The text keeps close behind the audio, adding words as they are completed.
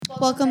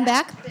Welcome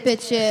back,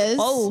 bitches.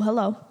 Oh,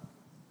 hello.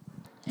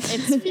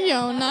 It's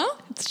Fiona.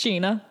 It's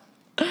Sheena.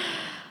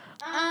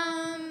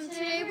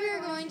 Today we are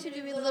going to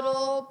do a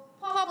little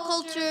pop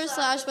culture /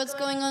 what's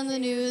going on in the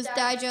news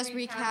digest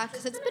recap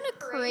because it's been a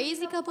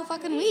crazy couple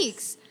fucking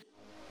weeks.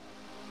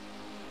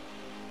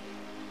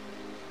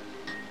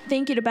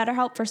 Thank you to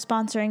BetterHelp for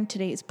sponsoring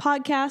today's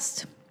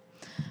podcast.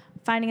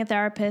 Finding a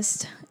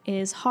therapist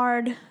is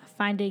hard.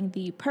 Finding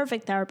the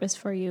perfect therapist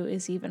for you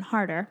is even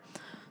harder.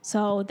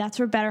 So that's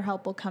where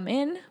BetterHelp will come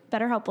in.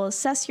 BetterHelp will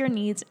assess your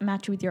needs and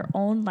match you with your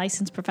own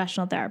licensed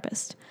professional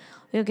therapist.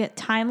 You'll get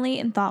timely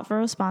and thoughtful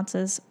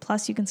responses,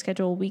 plus you can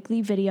schedule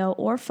weekly video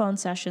or phone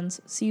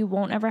sessions so you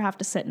won't ever have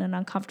to sit in an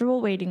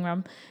uncomfortable waiting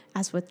room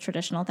as with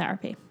traditional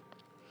therapy.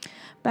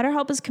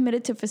 BetterHelp is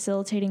committed to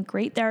facilitating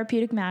great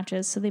therapeutic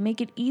matches, so they make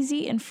it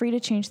easy and free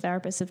to change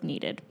therapists if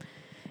needed.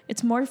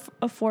 It's more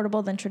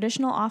affordable than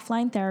traditional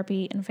offline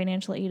therapy, and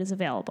financial aid is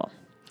available.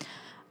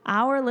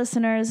 Our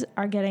listeners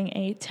are getting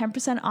a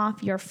 10%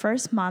 off your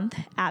first month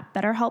at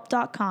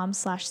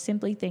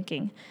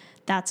betterhelp.com/simplythinking.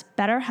 That's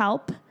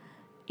BetterHelp,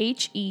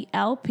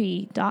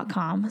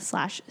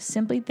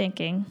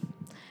 HELP.com/simplythinking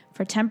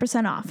for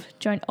 10% off.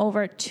 Join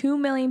over 2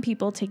 million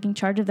people taking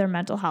charge of their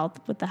mental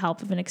health with the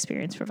help of an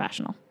experienced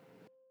professional.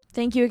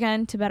 Thank you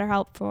again to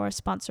BetterHelp for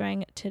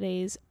sponsoring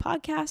today's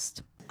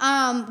podcast.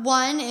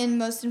 One, and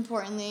most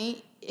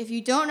importantly, if you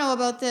don't know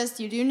about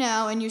this, you do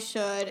now, and you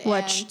should.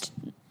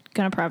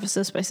 Gonna preface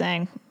this by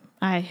saying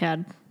I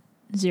had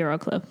zero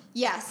clue.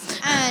 Yes,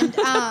 and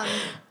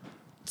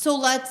so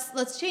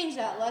let's change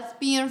that. Let's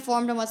be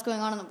informed on what's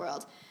going on in the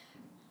world.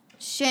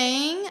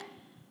 Shang,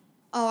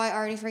 I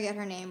already forget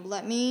her name.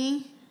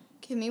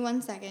 Give me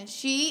 1 second.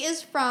 She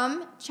is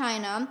from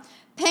China.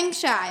 Peng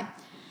Shuai.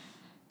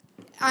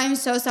 I'm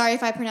so sorry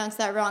if I pronounced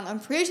that wrong.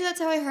 I'm pretty sure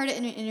that's how I heard it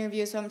in an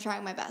interview, so I'm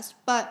trying my best.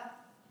 But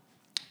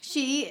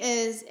she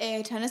is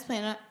a tennis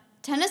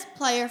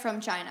player from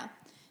China.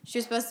 She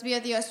was supposed to be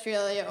at the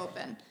Australia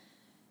Open.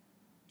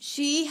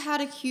 She had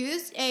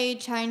accused a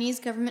Chinese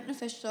government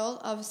official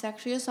of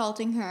sexually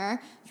assaulting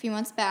her a few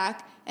months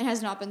back and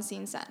has not been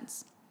seen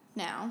since.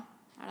 Now,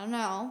 I don't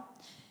know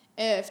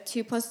if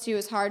 2 + 2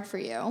 is hard for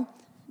you,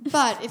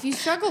 but if you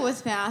struggle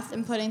with math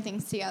and putting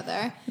things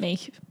together,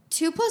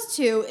 2 +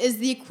 2 is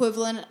the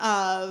equivalent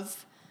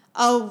of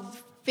a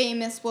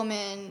famous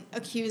woman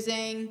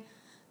accusing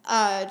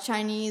a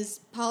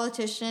Chinese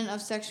politician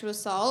of sexual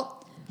assault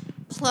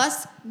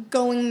plus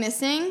going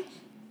missing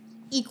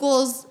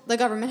equals the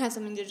government has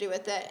something to do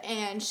with it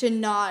and should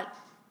not,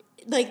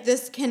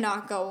 this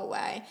cannot go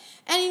away.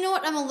 And you know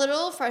what? I'm a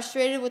little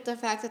frustrated with the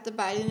fact that the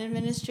Biden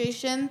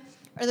administration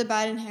or the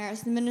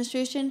Biden-Harris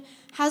administration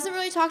hasn't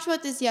really talked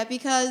about this yet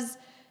because,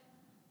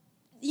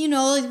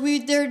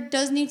 there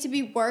does need to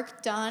be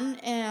work done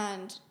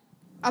and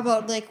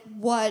about,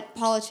 what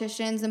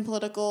politicians and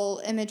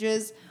political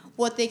images,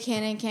 what they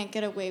can and can't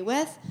get away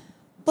with.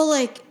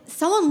 But,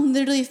 someone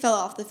literally fell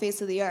off the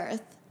face of the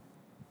earth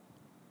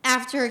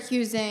after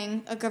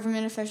accusing a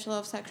government official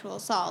of sexual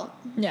assault.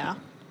 Yeah.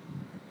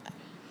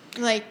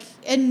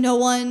 And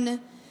no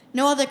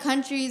other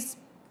countries,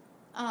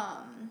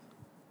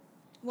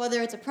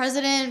 whether it's a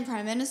president,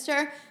 prime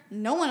minister,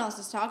 no one else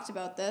has talked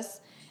about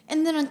this.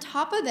 And then on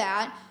top of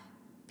that,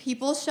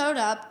 people showed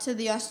up to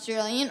the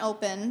Australian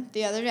Open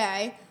the other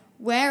day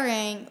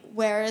wearing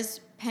Where's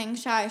Peng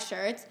Shuai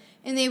shirts,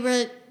 and they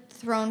were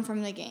thrown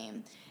from the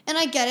game. And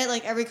I get it,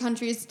 every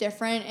country is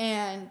different,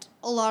 and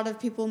a lot of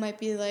people might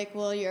be like,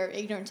 well, you're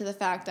ignorant to the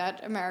fact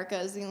that America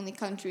is the only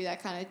country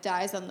that kind of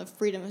dies on the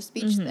freedom of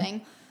speech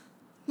thing,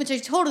 which I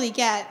totally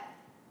get.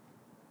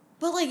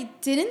 But,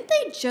 didn't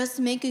they just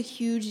make a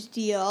huge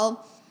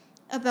deal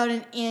about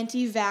an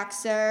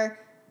anti-vaxxer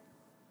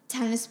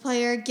tennis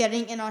player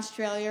getting in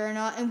Australia or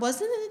not? And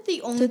wasn't it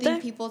the only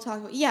thing people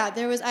talked about? Yeah,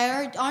 there was.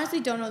 I honestly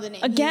don't know the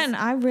name. Again,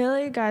 I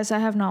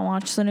have not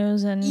watched the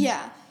news in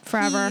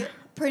forever.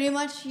 Pretty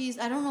much,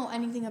 I don't know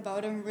anything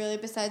about him, really,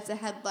 besides the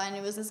headline.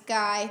 It was this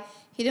guy.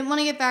 He didn't want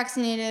to get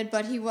vaccinated,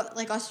 but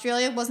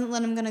Australia wasn't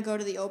letting him going to go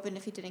to the Open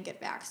if he didn't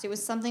get vaxxed. It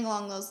was something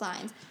along those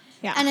lines.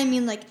 Yeah. And I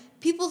mean,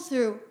 people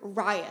threw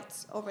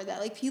riots over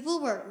that.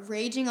 People were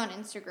raging on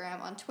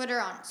Instagram, on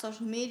Twitter, on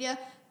social media.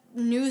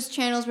 News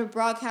channels were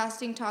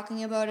broadcasting,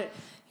 talking about it.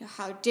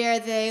 How dare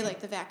they,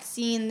 the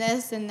vaccine,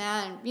 this and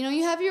that. And,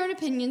 you have your own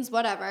opinions,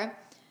 whatever.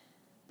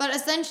 But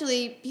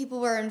essentially, people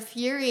were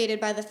infuriated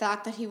by the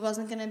fact that he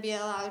wasn't going to be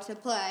allowed to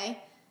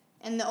play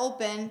in the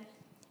Open,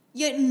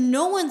 yet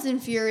no one's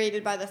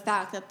infuriated by the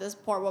fact that this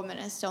poor woman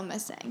is still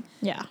missing.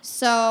 Yeah.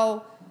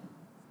 So,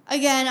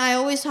 again, I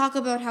always talk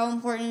about how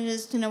important it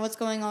is to know what's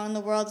going on in the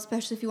world,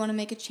 especially if you want to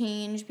make a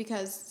change,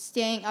 because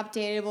staying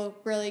updated will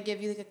really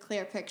give you a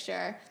clear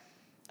picture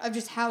of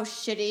just how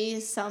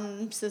shitty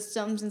some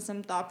systems and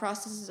some thought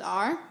processes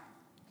are.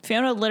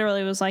 Fiona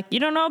literally was like, you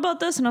don't know about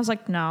this? And I was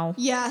like, no.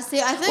 Yeah,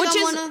 see, I think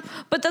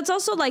But that's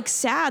also,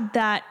 sad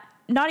that,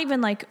 not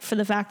even, for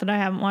the fact that I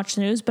haven't watched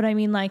the news, but I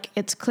mean,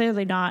 it's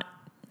clearly not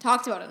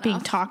talked about enough.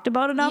 Being talked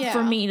about enough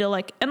for me to,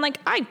 and,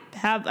 I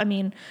have,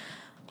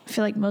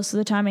 feel like most of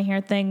the time I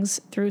hear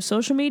things through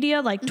social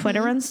media, like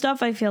Twitter and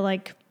stuff. I feel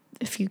like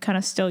if you kind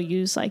of still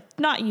use, like,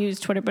 not use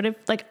Twitter, but if,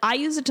 like, I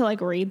use it to,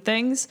 like, read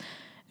things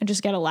and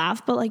just get a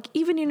laugh. But, like,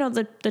 even, you know,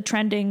 the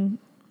trending,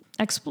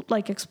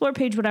 explore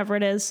page, whatever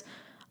it is,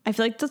 I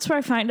feel like that's where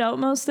I find out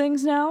most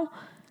things now.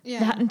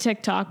 Yeah. That and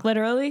TikTok,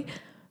 literally.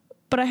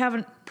 But I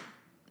haven't,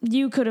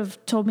 you could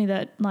have told me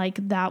that,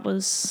 like, that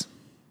was,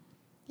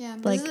 Yeah.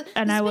 like,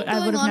 and I would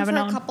have never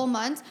known. For a couple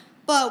months.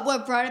 But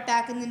what brought it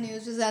back in the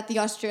news was that the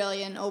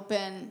Australian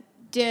Open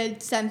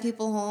did send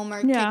people home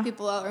or kick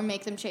people out or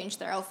make them change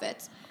their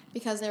outfits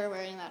because they were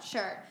wearing that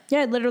shirt.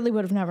 Yeah, I literally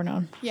would have never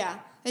known. Yeah.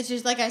 It's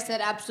just, like I said,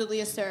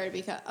 absolutely absurd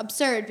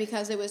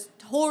because it was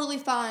totally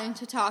fine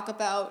to talk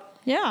about,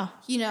 Yeah.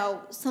 you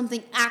know,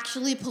 something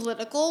actually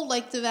political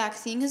like the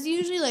vaccine. Because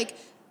usually, like,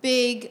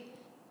 big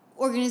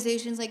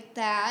organizations like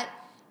that,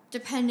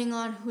 depending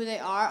on who they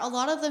are, a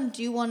lot of them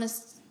do want to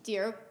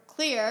steer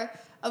clear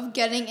of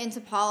getting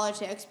into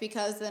politics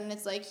because then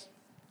it's like,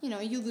 you know,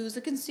 you lose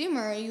a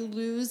consumer, you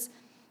lose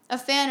a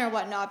fan or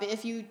whatnot, but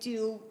if you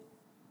do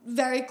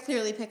very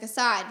clearly pick a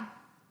side.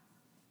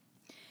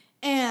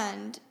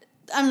 And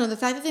I don't know, the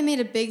fact that they made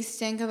a big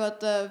stink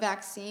about the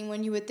vaccine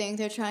when you would think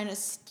they're trying to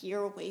steer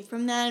away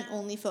from that and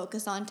only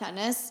focus on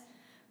tennis,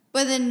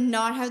 but then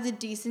not have the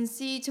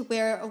decency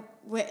to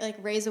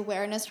raise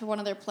awareness for one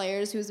of their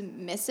players who's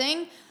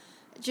missing,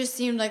 just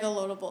seemed like a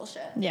load of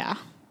bullshit. Yeah.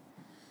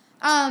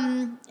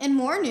 In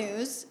more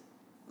news,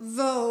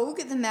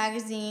 Vogue, the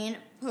magazine,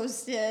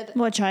 posted...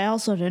 Which I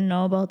also didn't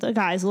know about. The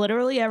guys,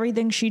 literally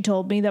everything she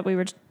told me that we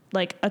were,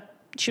 like,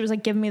 she was,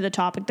 like, giving me the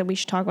topic that we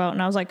should talk about,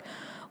 and I was like,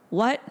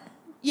 what?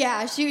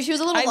 Yeah, she was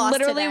a little lost I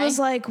literally today. was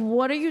like,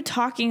 what are you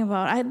talking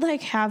about? I,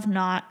 like, have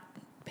not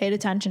paid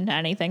attention to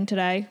anything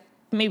today.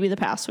 Maybe the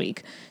past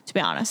week, to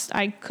be honest.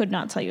 I could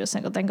not tell you a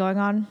single thing going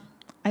on.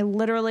 I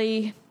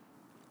literally...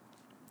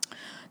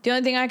 The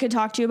only thing I could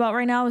talk to you about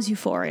right now is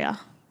Euphoria.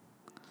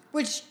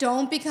 Which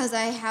don't, because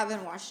I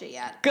haven't watched it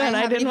yet. Good,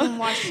 I haven't even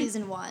watched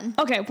season 1.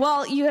 Okay,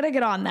 well, you gotta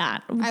get on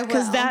that. I will.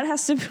 Because that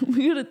has to...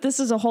 this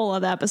is a whole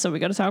other episode. We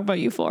gotta talk about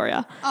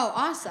Euphoria. Oh,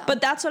 awesome. But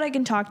that's what I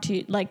can talk to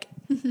you, like,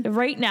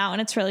 right now,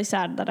 and it's really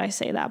sad that I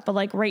say that, but,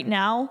 like, right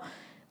now,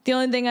 the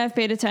only thing I've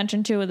paid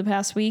attention to in the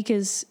past week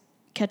is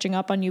catching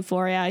up on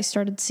Euphoria. I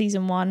started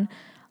season 1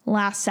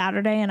 last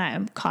Saturday, and I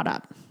am caught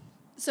up.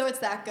 So it's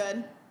that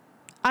good?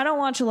 I don't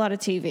watch a lot of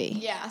TV.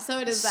 Yeah, so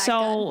it is that good.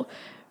 So,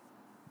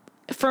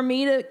 for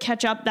me to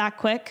catch up that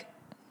quick,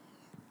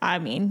 I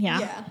mean,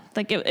 yeah.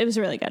 Like, it was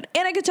really good.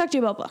 And I could talk to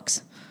you about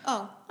books.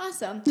 Oh,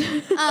 awesome.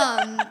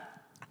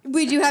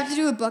 We do have to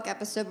do a book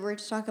episode where we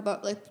just talk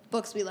about, like,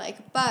 books we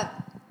like. But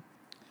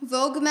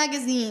Vogue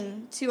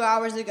magazine 2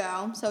 hours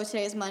ago, so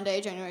today is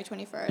Monday, January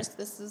 21st.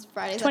 This is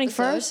Friday's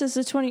 21st episode. is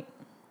the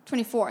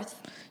 24th.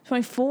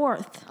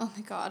 24th. Oh,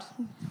 my God.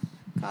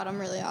 God, I'm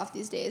really off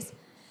these days.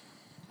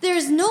 There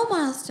is no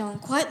milestone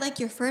quite like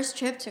your first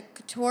trip to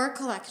Couture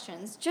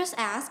Collections. Just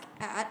ask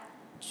at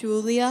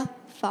Julia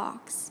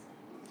Fox.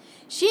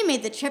 She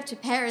made the trip to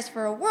Paris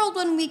for a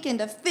whirlwind weekend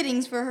of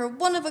fittings for her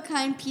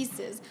one-of-a-kind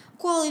pieces,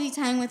 quality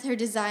time with her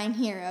design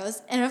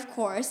heroes, and of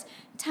course,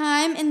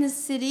 time in the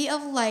City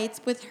of Lights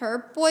with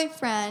her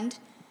boyfriend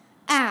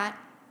at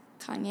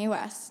Kanye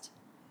West.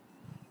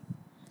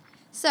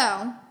 So,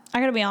 I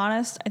gotta be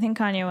honest, I think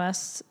Kanye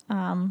West's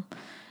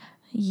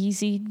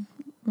Yeezy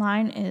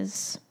line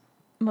is...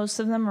 Most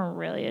of them are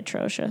really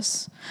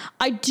atrocious.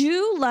 I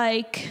do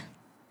like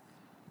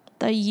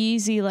the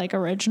Yeezy, like,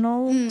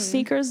 original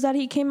sneakers that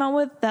he came out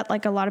with that,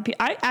 like, a lot of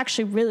people... I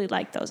actually really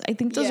like those. I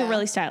think those are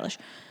really stylish.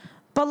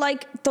 But,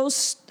 like,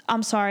 those...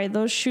 I'm sorry,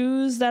 those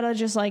shoes that are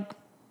just, like...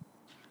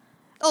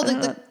 Oh,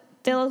 like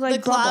they look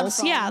like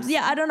globals. Yeah,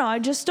 I don't know. I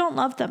just don't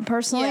love them,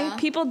 personally. Yeah.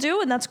 People do,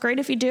 and that's great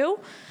if you do.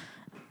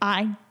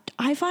 I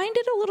find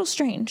it a little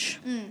strange.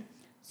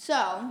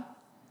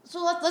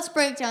 So let's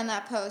break down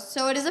that post.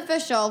 So it is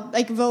official,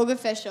 like Vogue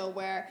official,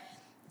 where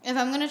if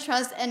I'm going to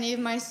trust any of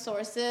my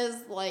sources,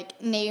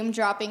 like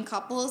name-dropping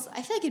couples,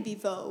 I feel like it'd be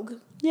Vogue.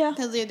 Yeah.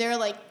 Because they're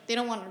like, they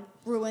don't want to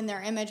ruin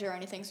their image or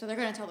anything, so they're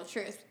going to tell the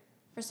truth,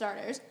 for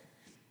starters.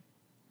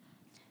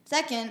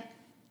 Second,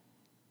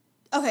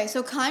 okay,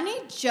 so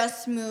Kanye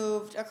just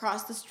moved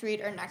across the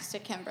street or next to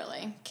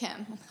Kimberly.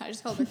 Kim. I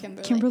just called her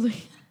Kimberly.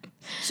 Kimberly.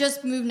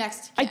 Just moved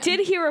next to Kim. I did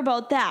hear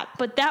about that,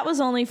 but that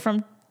was only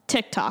from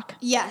TikTok.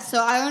 Yeah,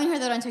 so I only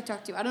heard that on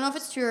TikTok too. I don't know if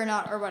it's true or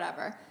not or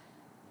whatever.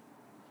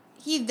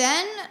 He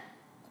then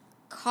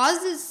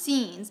causes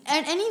scenes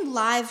at any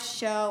live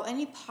show,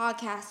 any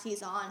podcast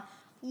he's on,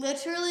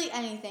 literally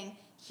anything,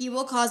 he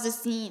will cause a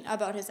scene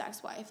about his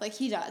ex-wife. Like,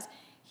 he does.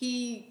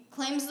 He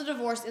claims the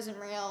divorce isn't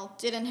real,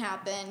 didn't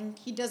happen,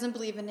 he doesn't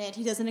believe in it,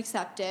 he doesn't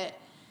accept it,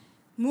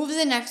 moves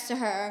in next to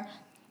her.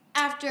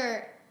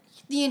 After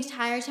the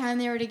entire time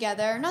they were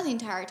together, not the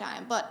entire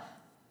time, but...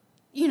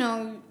 You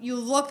know, you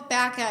look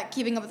back at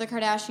Keeping Up with the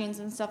Kardashians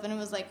and stuff, and it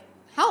was like,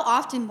 how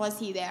often was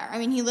he there? I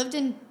mean, he lived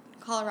in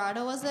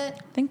Colorado, was it?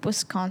 I think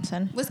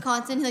Wisconsin.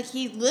 Like,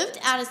 he lived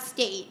out of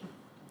state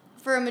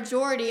for a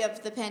majority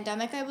of the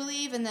pandemic, I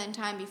believe, and then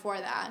time before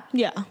that.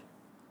 Yeah.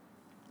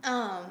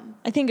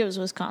 I think it was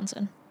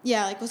Wisconsin.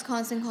 Yeah, like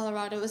Wisconsin,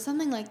 Colorado. It was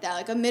something like that,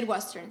 like a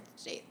Midwestern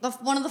state,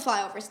 one of the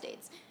flyover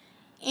states.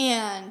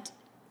 And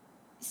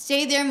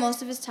stayed there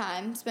most of his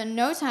time, spent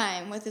no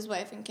time with his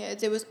wife and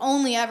kids. It was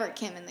only ever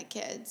Kim and the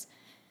kids.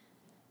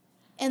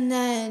 And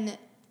then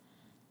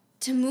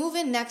to move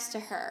in next to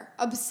her,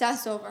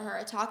 obsess over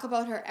her, talk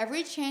about her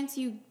every chance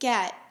you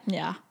get.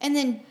 Yeah. And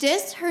then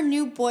diss her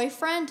new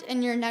boyfriend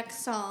in your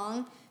next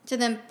song to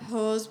then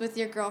pose with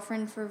your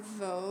girlfriend for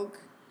Vogue.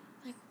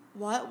 Like,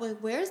 what?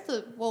 Where's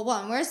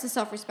the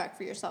self-respect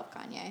for yourself,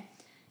 Kanye?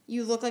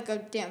 You look like a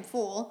damn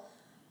fool.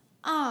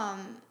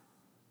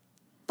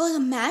 But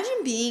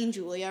imagine being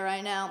Julia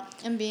right now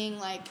and being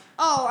like,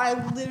 oh, I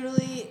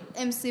literally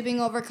am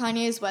sleeping over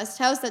Kanye's West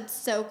house. That's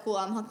so cool.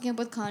 I'm hooking up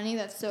with Kanye.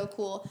 That's so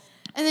cool.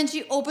 And then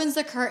she opens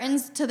the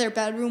curtains to their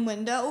bedroom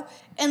window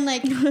and,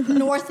 like,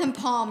 North and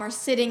Palm are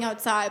sitting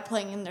outside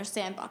playing in their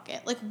sand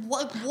bucket. Like,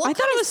 what I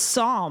thought it was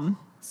Psalm.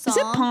 Is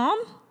it Palm?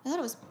 I thought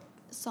it was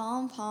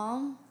Psalm,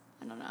 Palm.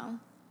 I don't know.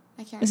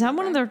 I can't remember. Is that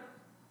one of their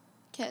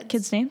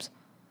kids' names?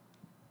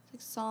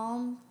 Like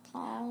Psalm,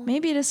 Palm.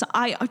 Maybe it is.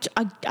 I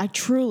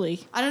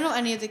truly. I don't know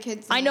any of the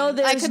kids' names. I know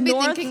there's I could be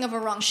North, thinking of a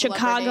wrong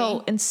Chicago,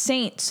 celebrity. and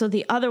Saint. So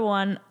the other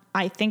one,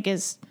 I think,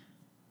 is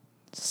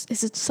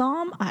it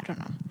Psalm? I don't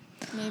know.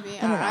 Maybe.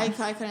 I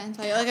couldn't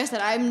tell you. Like I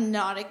said, I'm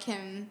not a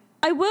Kim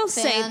I will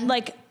fan. say,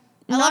 like,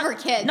 I love her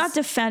kids. Not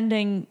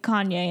defending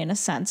Kanye in a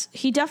sense.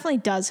 He definitely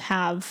does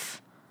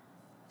have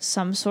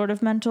some sort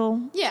of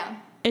mental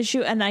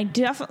issue. And I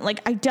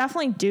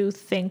definitely do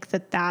think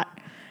that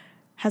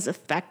has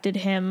affected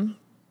him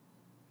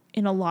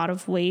in a lot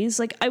of ways.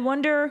 Like, I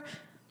wonder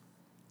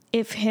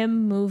if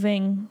him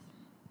moving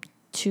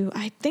to,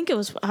 I think it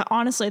was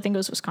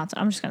Wisconsin.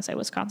 I'm just going to say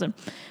Wisconsin.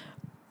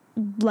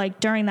 Like,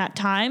 during that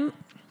time,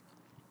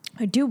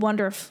 I do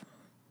wonder if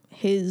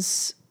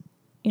his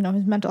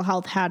mental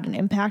health had an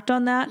impact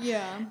on that.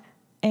 Yeah.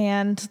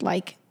 And,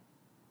 like,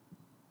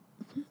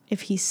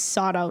 if he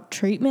sought out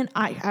treatment,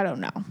 I don't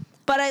know.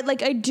 But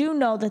I do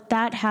know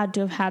that had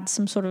to have had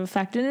some sort of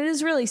effect. And it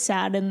is really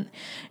sad in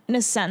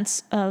a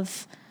sense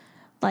of,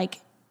 like,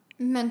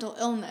 mental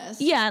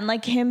illness. Yeah, and,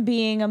 like, him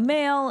being a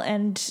male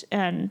and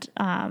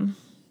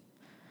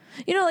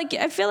like,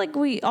 I feel like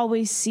we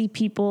always see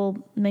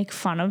people make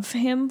fun of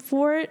him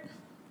for it.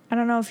 I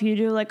don't know if you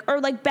do, like,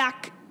 or, like,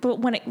 back, but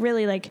when it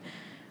really, like,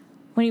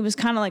 when he was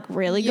kind of, like,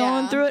 really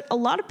going through it, a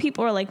lot of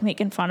people are, like,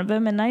 making fun of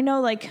him. And I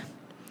know, like,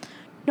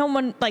 no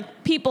one,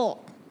 like,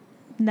 people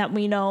that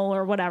we know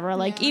or whatever,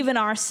 like, even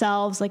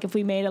ourselves, like, if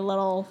we made a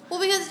little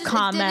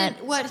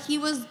comment. What he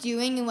was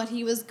doing and what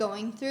he was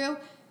going through,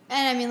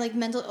 and I mean, like,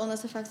 mental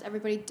illness affects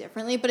everybody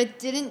differently, but it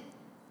didn't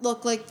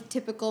look like the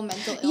typical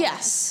mental illness.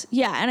 Yes.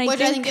 Yeah. And I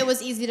think it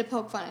was easy to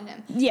poke fun at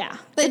him. Yeah.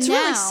 But it's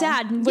really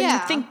sad. When you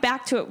think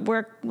back to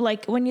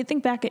it, when you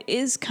think back, it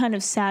is kind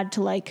of sad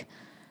to, like,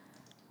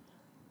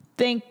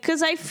 think,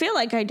 because I feel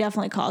like I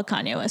definitely called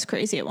Kanye West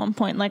crazy at one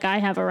point. Like, I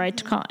have a right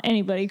to call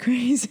anybody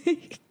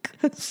crazy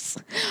because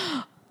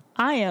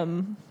I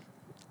am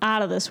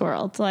out of this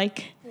world.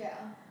 Like, yeah.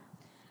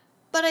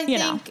 But I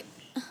think,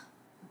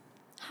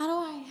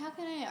 how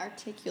can I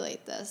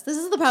articulate this? This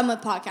is the problem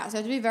with podcasts. I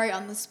have to be very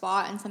on the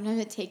spot, and sometimes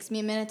it takes me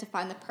a minute to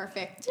find the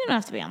perfect you don't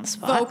have to be on the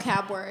spot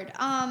vocab word.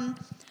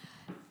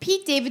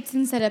 Pete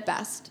Davidson said it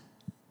best.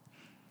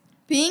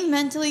 Being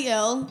mentally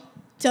ill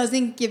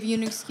doesn't give you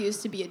an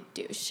excuse to be a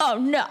douche. Oh,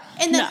 no.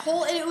 And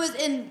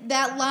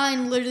that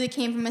line literally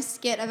came from a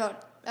skit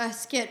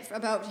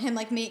about him,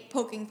 like,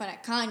 poking fun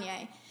at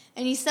Kanye.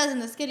 And he says in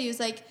the skit, he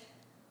was like,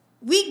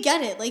 we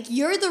get it. Like,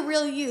 you're the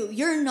real you.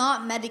 You're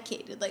not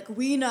medicated. Like,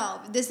 we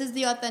know. This is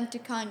the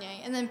authentic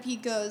Kanye. And then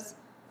Pete goes,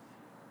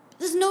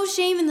 there's no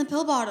shame in the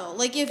pill bottle.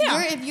 Like, if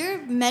you're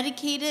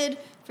medicated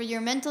for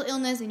your mental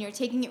illness and you're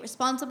taking it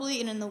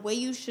responsibly and in the way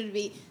you should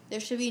be, there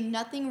should be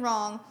nothing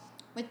wrong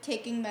with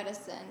taking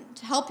medicine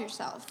to help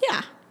yourself.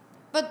 Yeah.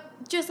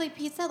 But just like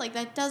Pete said, like,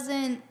 that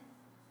doesn't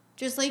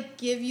just, like,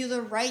 give you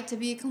the right to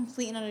be a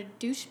complete and utter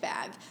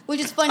douchebag.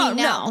 Which is funny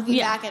looking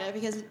back at it,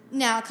 because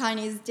now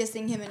Kanye's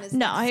dissing him in his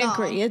No, song. I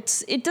agree.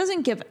 It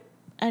doesn't give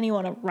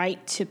anyone a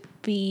right to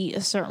be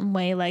a certain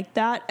way like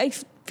that. I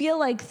feel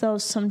like, though,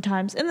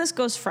 sometimes, and this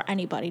goes for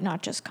anybody,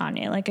 not just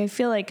Kanye, like, I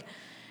feel like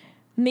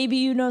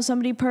maybe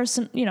somebody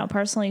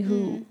personally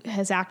who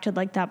has acted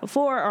like that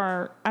before,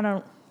 or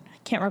I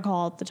can't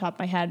recall off the top of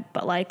my head,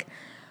 but, like,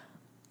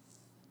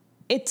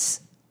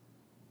 it's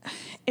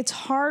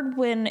hard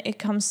when it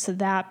comes to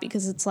that,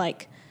 because it's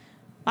like,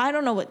 I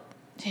don't know what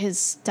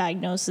his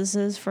diagnosis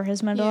is for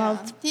his mental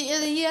health.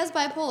 He has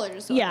bipolar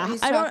disorder. Yeah,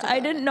 I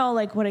didn't know,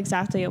 like, what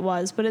exactly it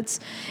was, but it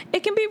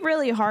can be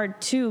really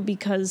hard too,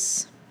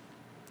 because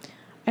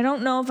I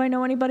don't know if I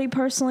know anybody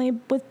personally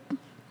with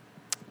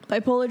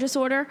bipolar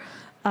disorder.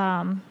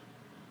 So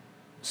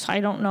I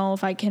don't know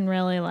if I can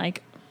really,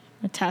 like,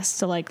 attest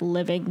to, like,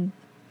 living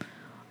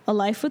a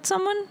life with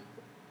someone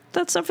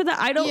that's suffered that.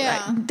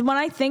 When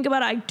I think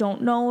about it, I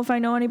don't know if I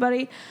know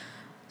anybody.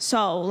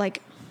 So,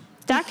 like,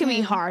 that can be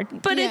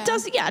hard. But it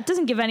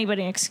doesn't give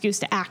anybody an excuse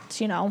to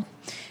act, in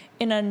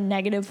in a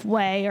negative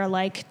way or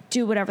like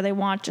do whatever they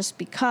want just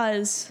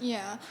because.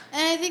 Yeah.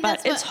 And I think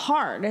But it's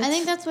hard. I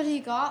think that's what he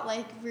got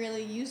like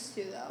really used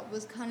to though.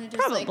 Was kind of just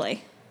probably.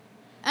 like,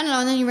 I don't know,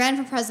 and then he ran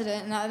for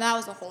president, and that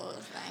was a whole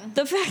other thing.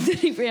 The fact that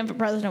he ran for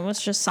president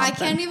was just something. I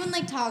can't even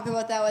like talk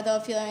about that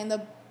without feeling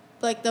the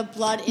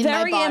blood in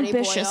Very my body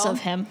ambitious boil. of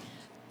him.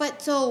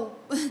 But so,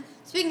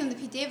 speaking of the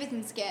Pete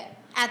Davidson skit,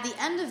 at the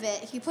end of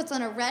it, he puts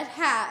on a red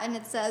hat and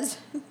it says,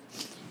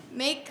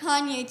 "Make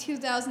Kanye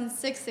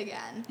 2006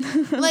 again."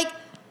 Like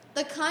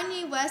the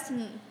Kanye West,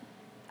 and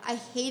I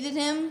hated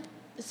him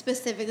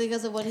specifically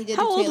because of what he did.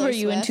 How to old Taylor were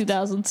you in Swift.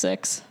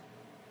 2006?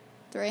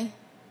 3.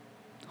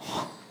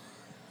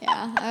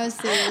 Yeah, I was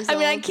 3 years old. I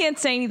mean, I can't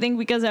say anything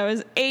because I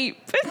was 8,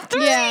 but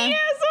 3 years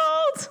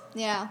old.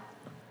 Yeah.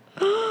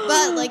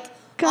 But like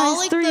Guys, all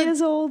like 3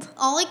 years old.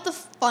 all like the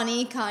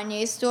funny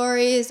Kanye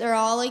stories are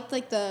all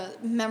like the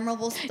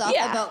memorable stuff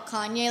Yeah. about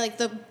Kanye, like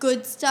the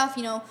good stuff,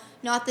 you know,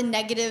 not the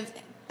negative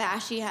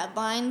bashy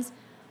headlines.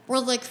 Were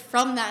like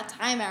from that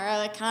time era,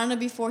 like kind of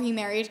before he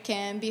married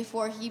Kim,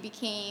 before he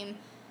became.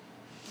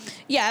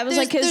 Yeah, it was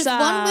like his. There's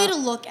one way to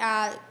look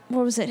at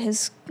what was it?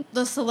 His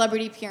the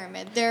celebrity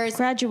pyramid. There's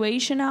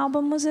graduation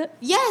album, was it?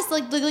 yes,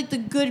 like the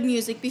good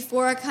music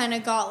before it kind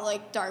of got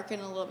like dark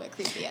and a little bit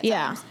creepy at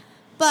times.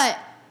 But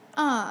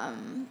I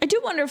do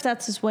wonder if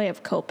that's his way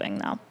of coping,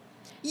 though.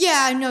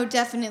 yeah, no,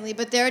 definitely.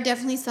 But there are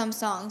definitely some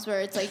songs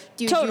where it's like,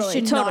 dude, you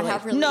should not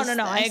have released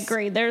No, I this.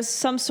 agree. There's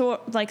some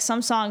songs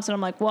that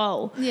I'm like,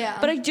 whoa. Yeah.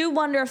 But I do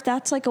wonder if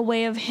that's like a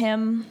way of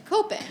him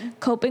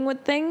Coping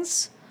with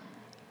things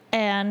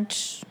and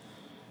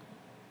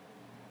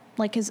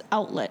like his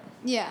outlet.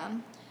 Yeah.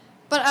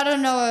 But I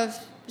don't know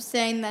if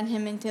saying that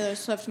him and Taylor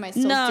Swift might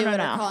still do it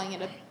or calling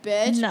it a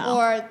bitch. No.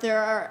 Or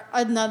there are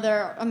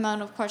another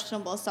amount of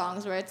questionable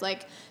songs where it's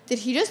like, did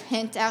he just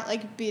hint at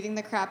like beating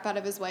the crap out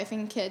of his wife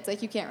and kids?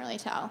 Like, you can't really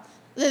tell.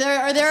 There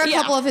are a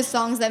couple of his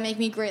songs that make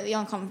me greatly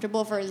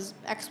uncomfortable for his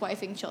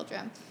ex-wife and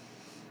children.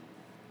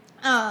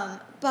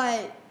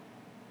 But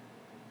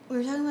we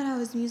were talking about how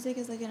his music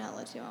is like an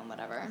outlet to him,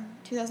 whatever.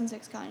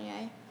 2006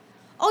 Kanye.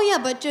 Oh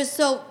yeah, but just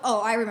so,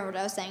 I remember what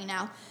I was saying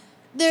now.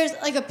 There's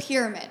like a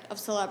pyramid of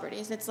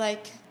celebrities. It's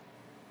like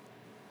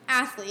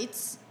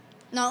athletes,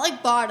 not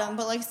like bottom,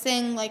 but like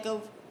saying like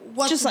of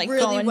what's just like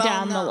really going well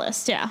down known. the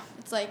list, yeah.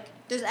 It's like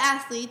there's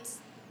athletes,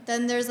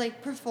 then there's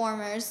like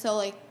performers, so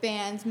like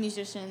bands,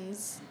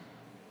 musicians,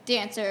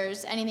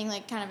 dancers, anything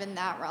like kind of in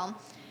that realm.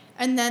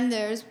 And then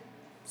there's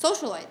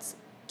socialites.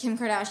 Kim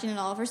Kardashian and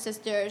all of her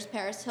sisters,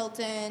 Paris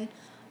Hilton,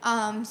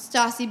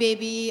 Stassi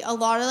Baby, a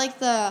lot of like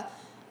the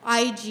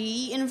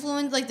IG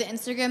influence, like the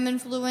Instagram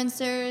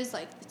influencers,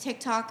 like the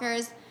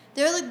TikTokers.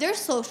 They're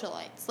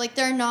socialites. Like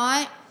they're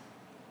not.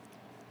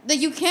 Like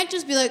you can't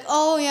just be like,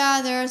 oh yeah,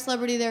 they're a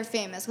celebrity, they're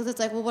famous, because it's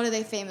like, well, what are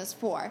they famous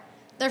for?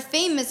 They're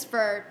famous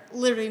for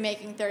literally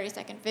making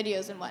 30-second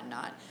videos and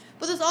whatnot.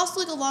 But there's also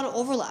like a lot of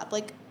overlap.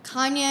 Like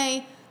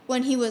Kanye,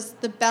 when he was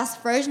the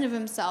best version of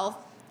himself,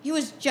 he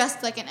was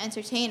just like an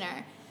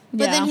entertainer.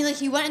 But then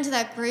he went into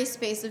that gray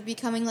space of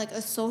becoming like a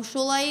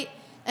socialite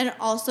and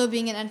also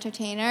being an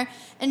entertainer,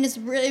 and it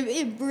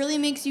really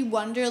makes you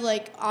wonder,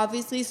 like,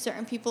 obviously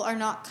certain people are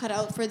not cut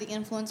out for the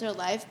influencer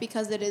life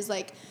because it is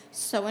like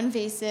so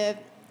invasive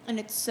and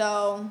it's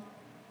so,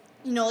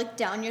 you know, like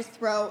down your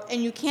throat,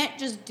 and you can't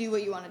just do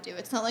what you want to do.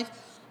 It's not like,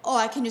 oh,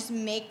 I can just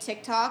make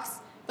TikToks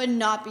but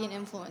not be an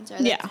influencer.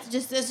 That's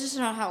just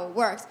not how it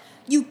works.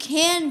 You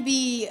can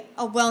be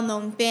a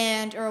well-known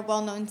band or a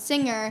well-known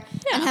singer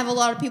and have a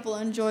lot of people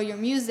enjoy your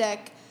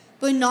music,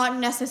 but not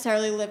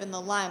necessarily live in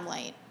the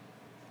limelight.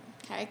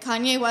 Okay,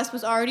 Kanye West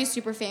was already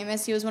super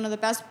famous. He was one of the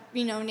best,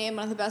 named one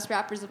of the best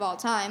rappers of all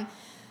time.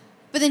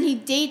 But then he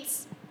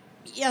dates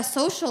a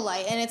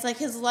socialite, and it's like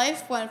his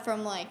life went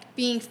from like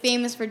being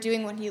famous for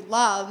doing what he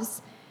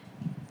loves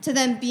to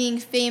then being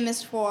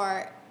famous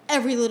for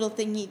every little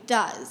thing he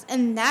does.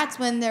 And that's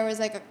when there was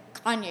like a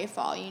Kanye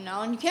fall,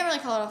 and you can't really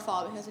call it a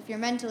fall because if you're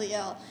mentally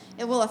ill,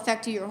 it will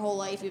affect you your whole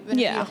life, even if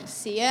you don't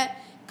see it.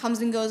 Comes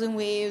and goes in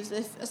waves,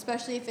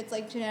 especially if it's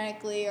like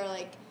genetically or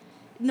like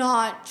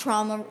not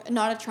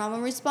a trauma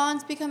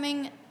response,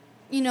 becoming,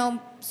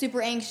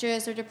 super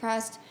anxious or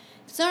depressed.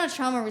 If it's not a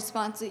trauma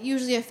response, it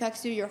usually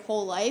affects you your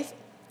whole life,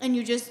 and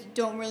you just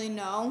don't really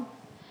know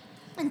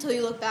until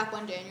you look back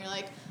one day and you're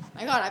like, oh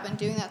my God, I've been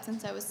doing that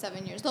since I was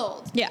 7 years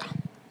old. Yeah.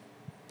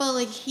 But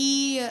like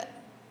he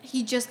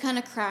just kind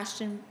of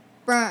crashed and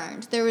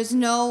burned. There was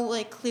no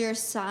like clear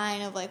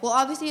sign of like, well,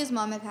 obviously his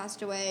mom had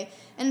passed away,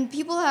 and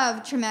people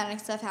have traumatic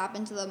stuff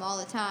happen to them all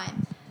the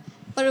time.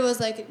 But it was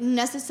like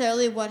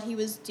necessarily what he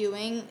was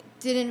doing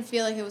didn't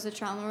feel like it was a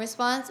trauma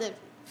response. It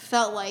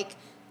felt like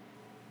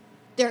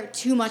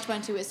too much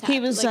went to his head. He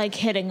was like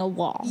hitting a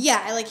wall.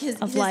 Yeah, like he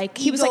was like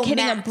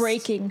hitting maxed. a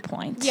breaking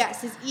point.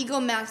 Yes, his ego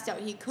maxed out.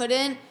 He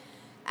couldn't,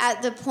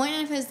 at the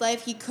point of his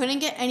life, he couldn't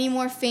get any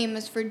more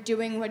famous for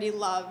doing what he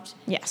loved.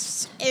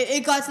 Yes.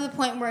 It got to the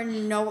point where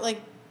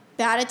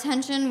bad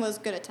attention was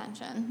good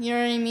attention. You know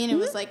what I mean? Mm-hmm. It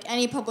was like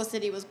any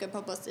publicity was good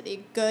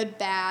publicity. Good,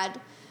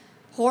 bad,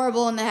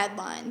 horrible in the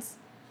headlines.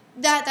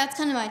 that's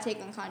kind of my take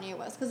on Kanye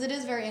West, because it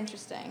is very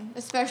interesting,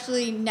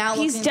 especially now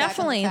looking He's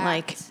definitely back on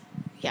the fact.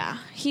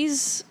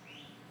 he's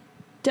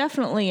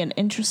definitely an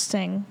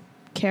interesting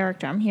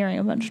character. I'm hearing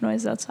a bunch of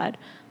noise outside.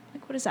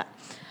 Like, what is that?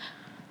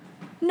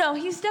 No,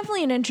 he's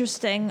definitely an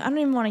interesting, I don't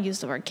even want to use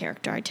the word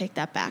character. I take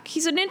that back.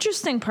 He's an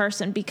interesting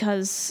person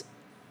because,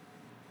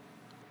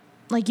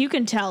 like, you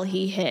can tell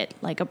he hit,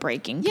 like, a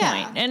breaking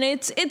point. And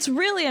it's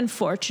really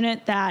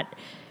unfortunate that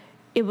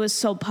it was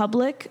so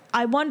public.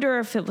 I wonder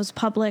if it was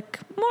public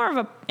more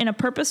of in a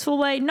purposeful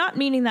way, not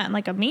meaning that in,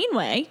 like, a mean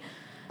way.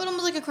 But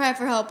almost like a cry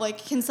for help.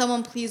 Like, can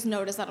someone please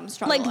notice that I'm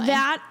struggling? Like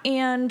that,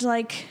 and,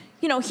 like,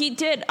 you know, he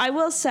did, I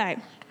will say,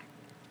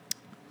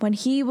 when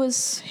he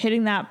was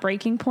hitting that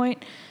breaking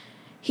point,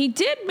 he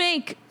did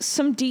make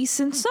some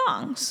decent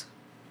songs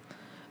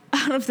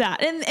out of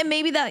that. And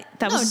maybe that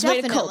was his way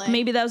to cope.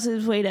 Maybe that was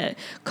his way to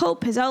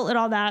cope, his outlet,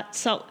 all that.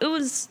 So it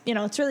was, you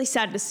know, it's really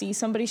sad to see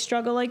somebody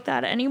struggle like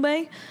that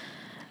anyway.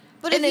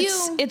 But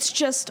it's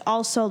just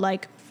also,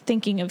 like,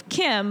 thinking of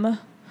Kim,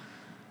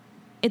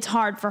 it's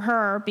hard for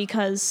her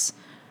because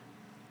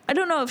I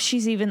don't know if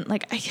she's even,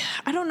 like,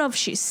 I don't know if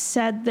she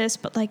said this,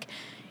 but, like,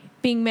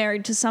 being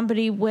married to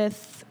somebody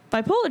with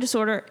bipolar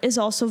disorder is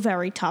also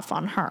very tough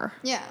on her.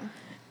 Yeah.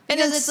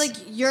 Because it's like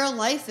your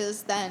life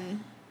is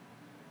then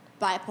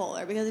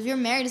bipolar. Because if you're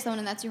married to someone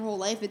and that's your whole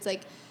life, it's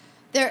like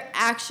their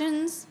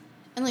actions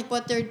and, like,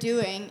 what they're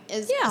doing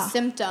is a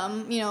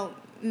symptom, you know,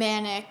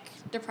 manic,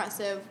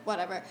 depressive,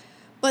 whatever.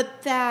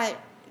 But that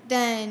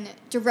then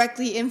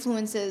directly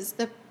influences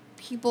the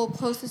people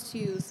closest to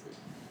you's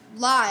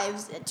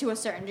lives to a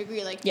certain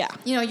degree. Like,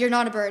 you know, you're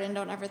not a burden.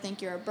 Don't ever think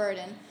you're a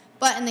burden.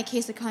 But in the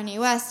case of Kanye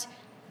West,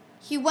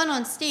 he went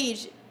on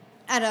stage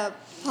at a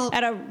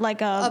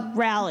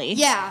rally.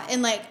 Yeah,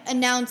 and, like,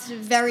 announced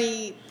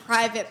very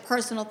private,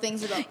 personal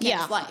things about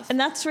Kim's life. And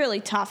that's really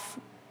tough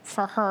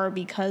for her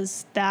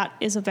because that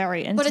is a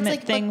very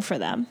intimate thing for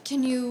them.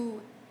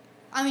 You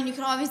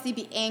can obviously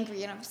be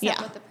angry and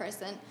upset with the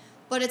person,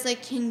 but it's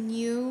like, can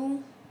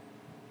you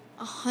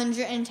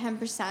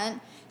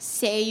 110%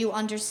 say you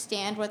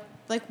understand what,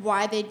 like,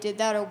 why they did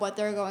that or what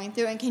they're going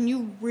through? And can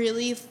you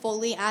really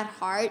fully at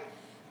heart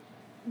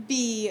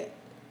be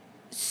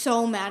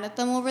so mad at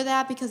them over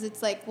that? Because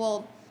it's like,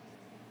 well,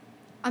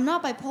 I'm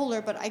not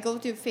bipolar, but I go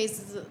through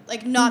phases of,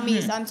 like, not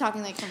me, so I'm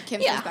talking, like, from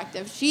Kim's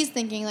perspective. She's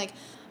thinking, like,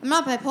 I'm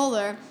not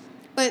bipolar,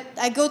 but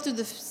I go through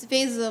the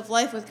phases of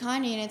life with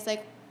Kanye, and it's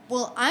like,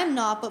 well, I'm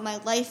not, but my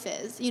life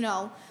is. You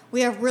know,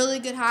 we have really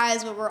good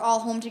highs where we're all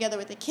home together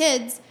with the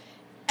kids,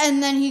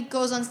 and then he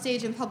goes on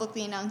stage and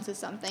publicly announces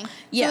something. So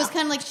it's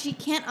kind of like she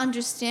can't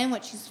understand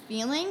what she's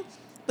feeling,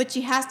 but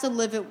she has to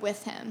live it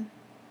with him.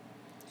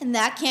 And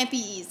that can't be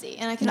easy.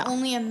 And I can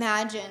only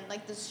imagine,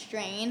 like, the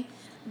strain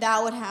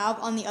that would have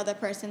on the other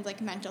person's, like,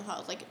 mental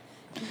health. Like,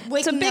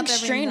 waking up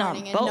every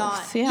morning and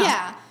not...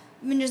 Yeah.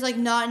 I mean, just, like,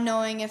 not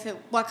knowing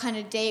what kind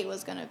of day it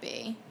was going to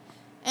be.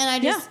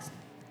 And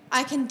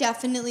I can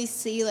definitely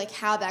see, like,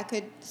 how that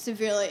could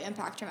severely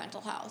impact your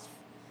mental health.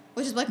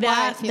 Which is, like,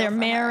 why I feel their for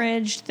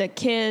marriage, her. the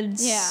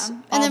kids,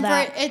 and then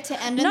for it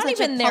to end in not such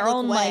even a their public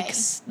own way. like,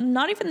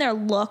 not even their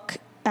look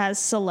as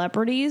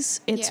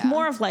celebrities. It's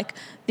more of, like,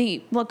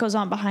 what goes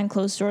on behind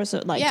closed doors.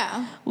 That, like,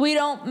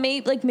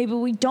 maybe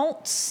we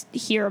don't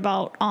hear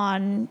about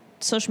on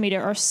social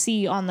media or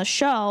see on the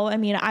show. I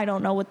mean, I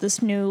don't know what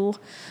this new.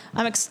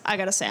 I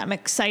gotta say, I'm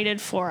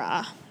excited for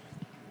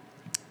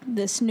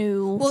this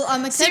new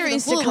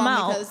series to come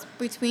out, because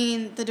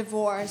between the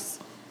divorce,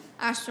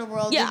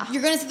 Astroworld,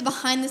 you're going to see the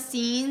behind the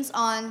scenes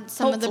on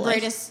some of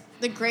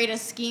the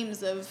greatest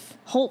schemes of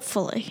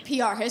hopefully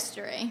PR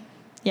history.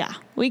 Yeah,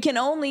 we can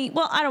only.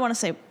 Well, I don't want to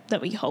say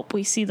that we hope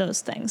we see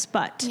those things,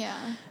 but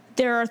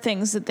there are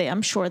things that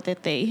I'm sure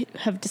that they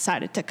have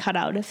decided to cut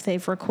out if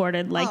they've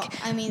recorded. Like,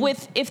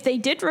 if they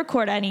did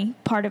record any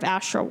part of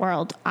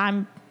Astroworld,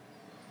 I'm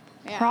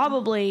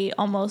probably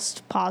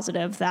almost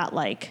positive that,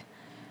 like,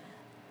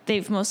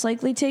 they've most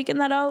likely taken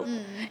that out.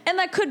 And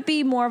that could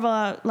be more of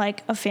a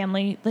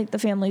family, like the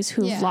families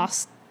who've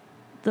lost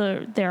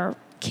their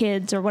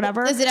kids or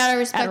whatever. Is it out of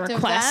respect of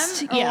them?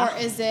 Or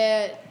is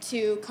it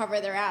to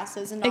cover their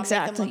asses and not make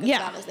them look as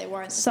bad as they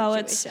were in the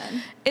situation? So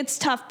it's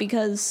tough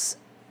because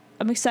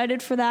I'm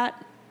excited for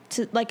that.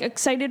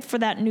 Excited for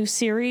that new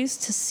series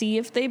to see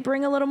if they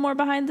bring a little more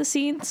behind the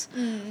scenes.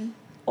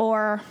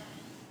 Or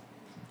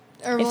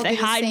if they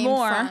hide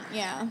more,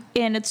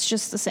 and it's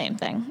just the same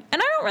thing.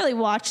 And I don't really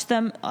watch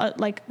them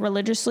like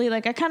religiously.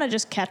 Like, I kind of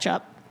just catch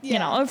up. You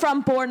know, if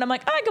I'm bored and I'm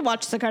like, I could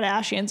watch the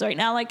Kardashians right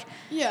now. Like,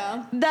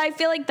 I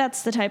feel like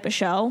that's the type of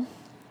show.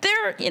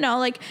 They're, you know,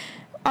 like,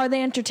 are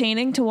they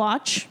entertaining to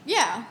watch?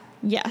 Yeah.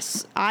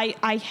 Yes,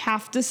 I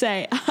have to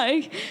say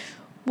I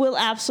will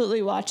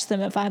absolutely watch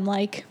them if I'm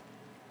like,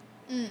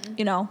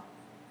 you know,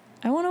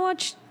 I want to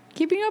watch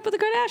Keeping Up with the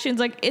Kardashians.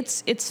 Like,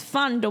 it's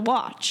fun to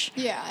watch.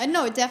 Yeah, and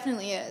no, it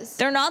definitely is.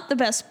 They're not the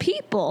best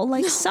people.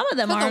 Like, some of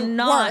them are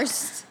not.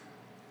 Worst.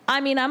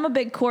 I mean, I'm a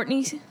big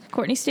Kourtney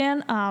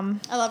stan. I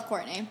love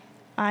Kourtney.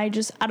 I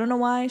don't know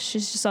why.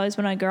 She's just always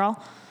been my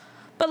girl.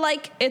 But,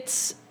 like, I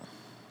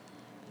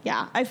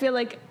feel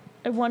like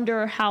I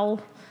wonder how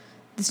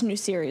this new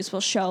series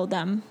will show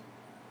them.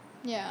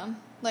 Yeah.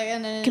 Like,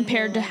 and then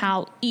compared to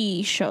how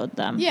E showed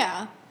them.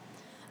 Yeah.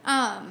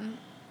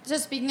 So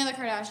speaking of the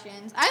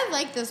Kardashians, I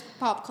like this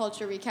pop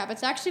culture recap.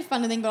 It's actually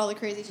fun to think about all the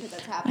crazy shit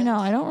that's happened. I know.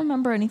 I don't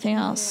remember anything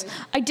else.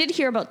 I did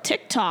hear about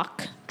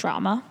TikTok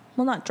drama.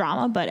 Well, not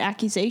drama, but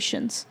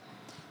accusations.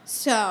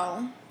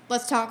 So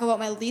let's talk about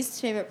my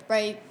least favorite,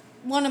 right?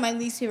 One of my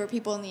least favorite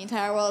people in the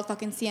entire world,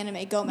 fucking Sienna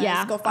Mae Gomez.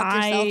 Yeah, go fuck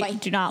yourself. I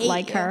do not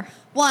like her.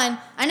 One,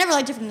 I never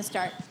liked her from the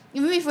start.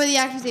 Even before the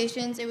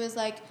accusations, it was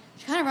like,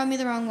 she kind of rubbed me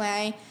the wrong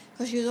way.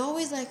 Because she was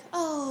always like,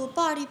 oh,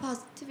 body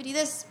positivity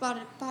this,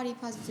 body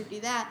positivity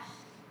that.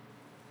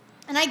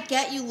 And I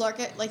get you look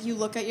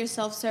at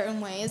yourself certain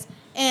ways.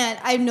 And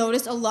I've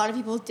noticed a lot of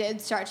people did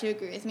start to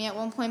agree with me at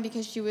one point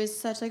because she was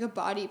such like a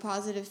body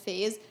positive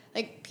page.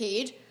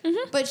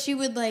 Mm-hmm. But she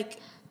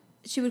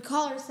would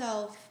call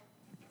herself,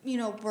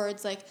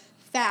 words like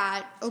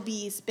fat,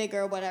 obese,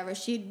 bigger, whatever.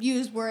 She'd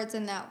use words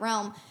in that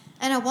realm.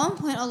 And at one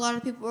point, a lot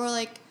of people were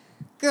like,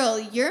 girl,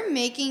 you're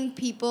making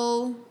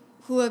people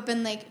who have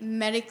been like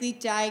medically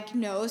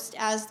diagnosed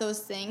as those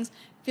things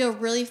feel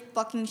really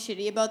fucking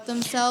shitty about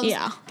themselves.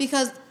 Yeah.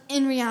 Because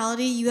in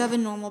reality, you have a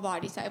normal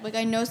body type. Like,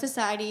 I know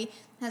society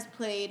has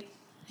played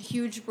a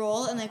huge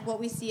role in like what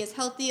we see as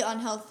healthy,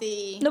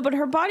 unhealthy. No, but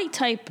her body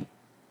type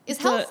is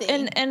healthy.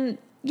 And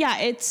yeah,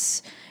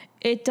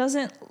 it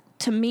doesn't,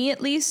 to me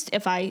at least,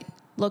 if I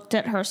looked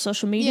at her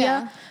social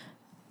media,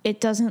 it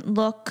doesn't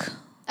look.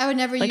 I would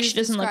never like use she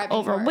doesn't look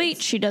overweight.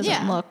 Words. She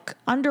doesn't look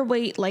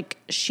underweight. Like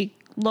she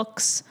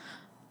looks.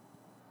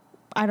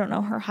 I don't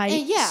know her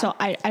height, so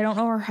I don't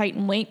know her height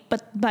and weight.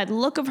 But by the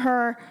look of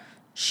her,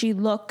 she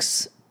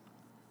looks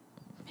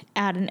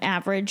at an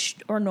average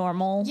or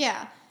normal.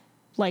 Yeah.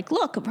 Like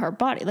look of her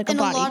body, like and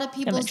a body. And a lot of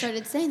people image.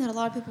 started saying that. A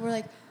lot of people were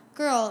like,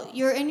 "Girl,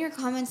 you're in your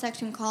comment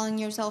section calling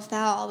yourself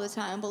fat all the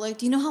time, but like,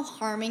 do you know how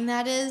harming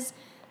that is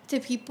to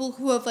people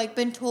who have like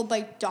been told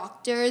by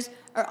doctors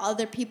or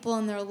other people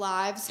in their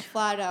lives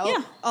flat out,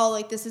 oh,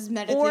 like this is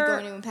medically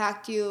going to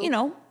impact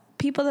you."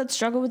 People that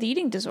struggle with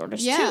eating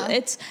disorders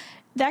too.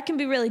 That can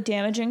be really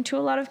damaging to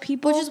a lot of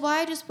people. Which is why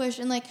I just wish,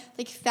 and like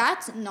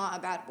fat's not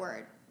a bad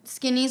word.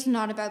 Skinny's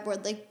not a bad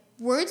word. Like,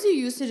 words you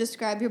use to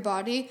describe your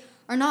body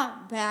are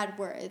not bad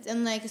words.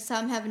 And like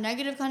some have a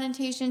negative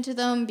connotation to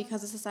them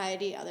because of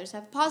society. Others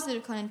have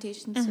positive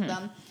connotations to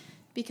them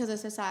because of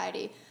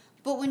society.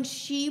 But when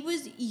she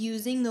was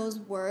using those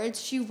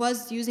words, she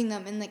was using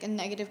them in like a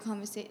negative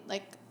conversation,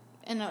 like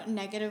in a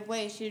negative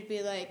way. She'd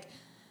be like,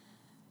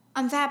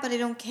 I'm fat, but I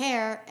don't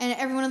care. And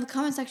everyone in the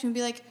comment section would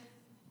be like,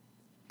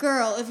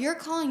 girl, if you're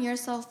calling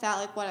yourself fat,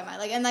 like, what am I?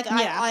 Like, and like,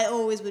 I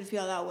always would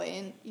feel that way.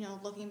 And,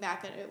 looking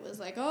back at it, it was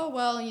like, oh,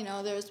 well,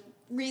 there's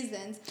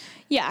reasons.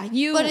 Yeah,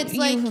 you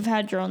have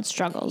had your own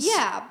struggles.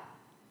 Yeah.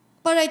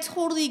 But I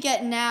totally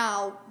get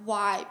now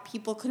why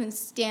people couldn't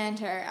stand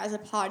her as a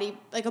body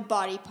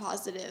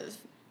positive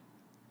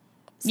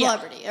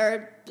celebrity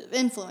or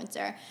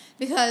influencer.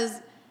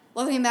 Because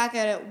looking back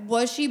at it,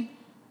 was she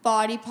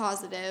body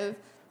positive?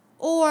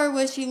 Or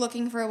was she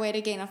looking for a way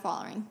to gain a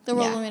following? The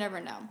world will never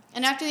know.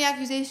 And after the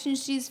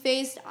accusations she's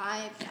faced,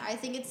 I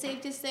think it's safe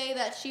to say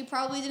that she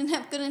probably didn't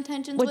have good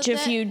intentions with it. Which,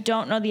 if you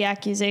don't know the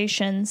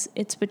accusations,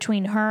 it's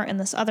between her and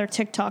this other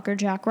TikToker,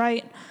 Jack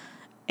Wright.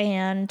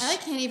 And I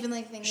can't even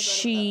think about it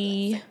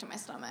sick to my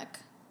stomach.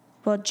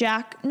 Well,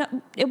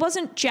 no, it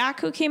wasn't Jack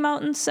who came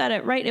out and said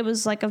it, right? It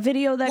was like a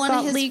video that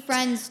got leaked. One of his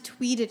friends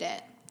tweeted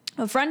it.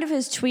 A friend of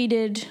his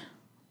tweeted,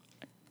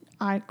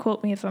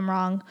 quote me if I'm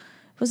wrong,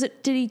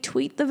 did he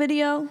tweet the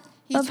video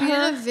of her? He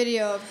tweeted a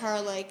video of her,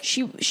 like...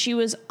 She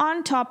was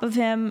on top of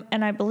him,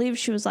 and I believe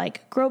she was,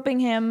 like, groping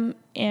him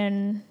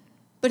in...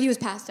 But he was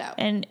passed out.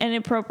 In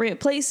inappropriate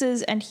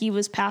places, and he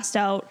was passed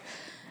out.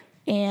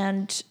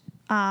 And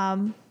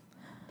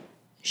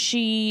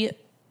she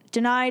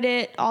denied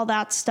it, all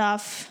that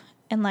stuff,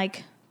 and,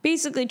 like,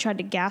 basically tried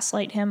to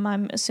gaslight him,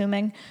 I'm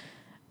assuming.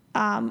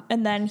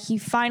 And then he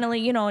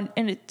finally, and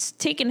it's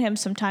taken him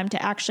some time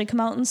to actually come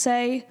out and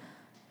say...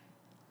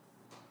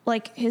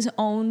 like his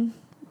own,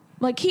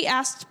 like he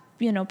asked,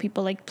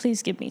 people like,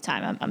 please give me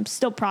time. I'm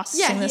still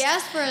processing this. Yeah, he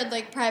asked for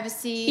like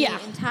privacy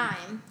and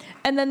time.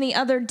 And then the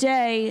other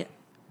day,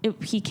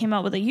 he came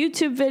out with a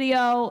YouTube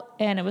video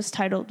and it was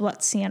titled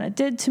 "What Sienna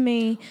Did to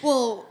Me."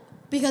 Well,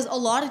 because a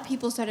lot of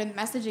people started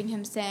messaging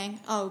him saying,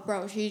 "Oh,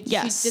 bro, she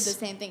did the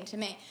same thing to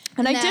me."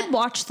 And I did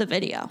watch the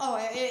video. Oh,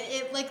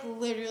 it like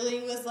literally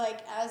was like,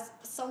 as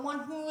someone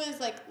who is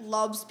like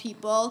loves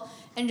people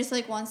and just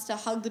like wants to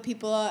hug the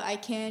people I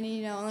can,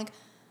 like.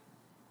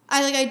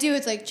 I do.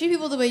 It's like, treat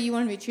people the way you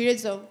want to be treated.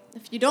 So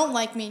if you don't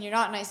like me and you're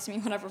not nice to me,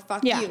 whatever,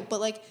 fuck you.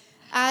 But like,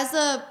 as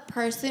a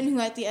person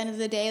who at the end of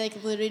the day,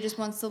 like literally just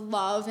wants to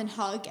love and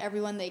hug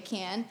everyone they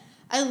can,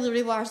 I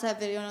literally watched that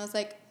video and I was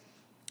like,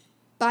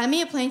 buy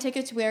me a plane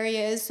ticket to where he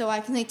is so I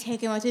can like take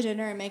him out to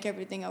dinner and make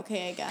everything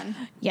okay again.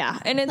 Yeah,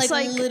 and it's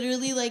like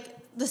literally like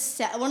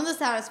one of the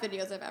saddest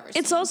videos I've ever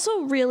seen. It's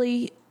also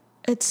really,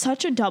 it's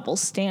such a double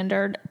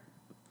standard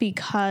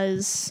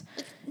because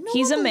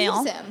he's a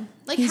male. Him.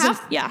 Like he's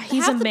half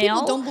a the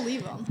male. people don't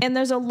believe him. And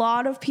there's a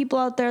lot of people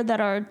out there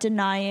that are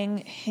denying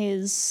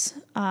his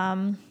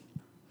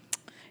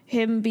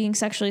him being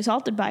sexually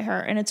assaulted by her.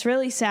 And it's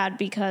really sad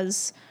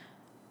because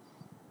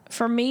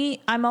for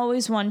me, I'm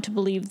always one to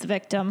believe the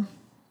victim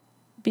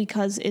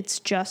because it's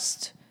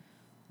just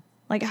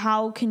like,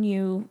 how can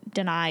you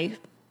deny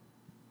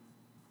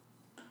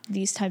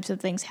these types of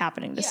things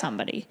happening to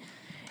somebody?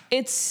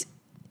 It's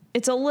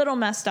a little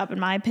messed up in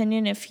my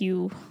opinion if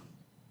you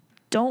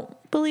don't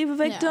believe a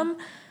victim.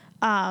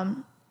 Yeah.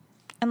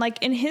 And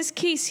like in his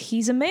case,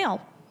 he's a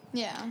male.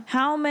 Yeah.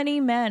 How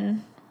many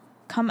men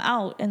come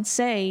out and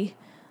say,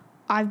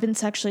 I've been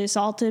sexually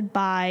assaulted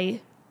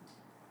by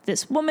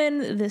this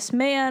woman, this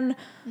man,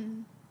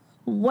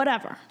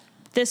 whatever,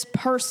 this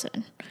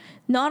person?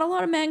 Not a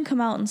lot of men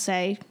come out and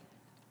say,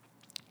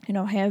 you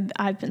know, hey,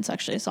 I've been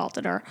sexually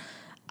assaulted, or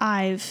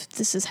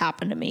this has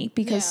happened to me,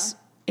 because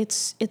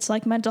it's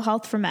like mental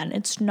health for men.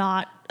 It's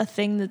not a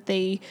thing that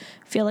they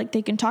feel like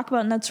they can talk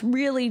about. And that's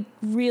really,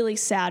 really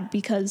sad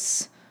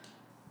because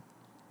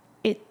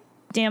it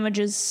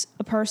damages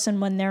a person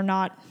when they're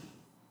not,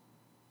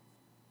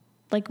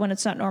 like when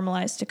it's not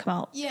normalized to come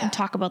out and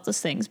talk about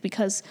those things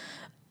because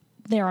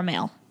they're a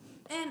male.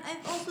 And I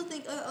also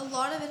think a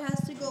lot of it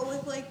has to go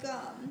with like,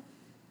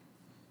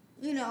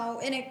 you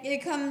know, and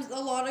it comes, a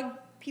lot of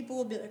people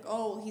will be like,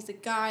 oh, he's a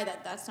guy,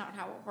 that's not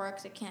how it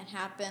works, it can't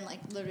happen, like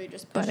literally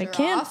just push her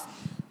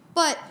off.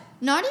 But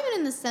not even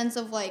in the sense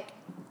of like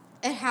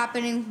it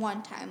happening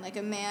one time, like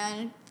a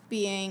man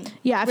being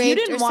if you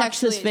didn't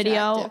watch this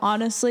video,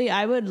 honestly,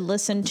 I would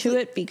listen to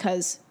it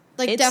because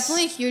like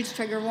definitely a huge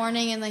trigger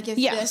warning, and like if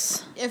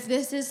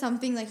this is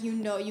something like you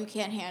know you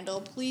can't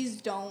handle,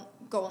 please don't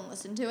go and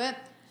listen to it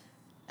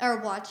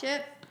or watch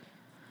it.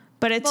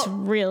 But it's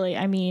really,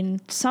 I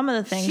mean, some of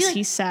the things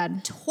he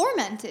said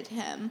tormented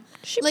him.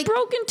 She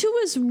broke into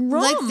his room.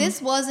 Like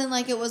this wasn't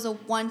like it was a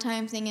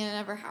one-time thing and it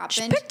never happened.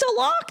 She picked a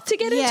lock to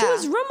get into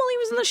his room while he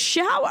was in the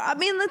shower. I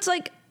mean, that's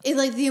like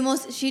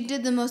she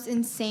did the most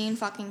insane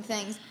fucking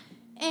things.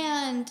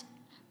 And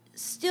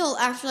still,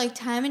 after like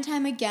time and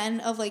time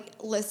again of like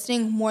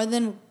listing in more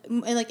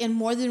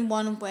than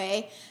one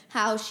way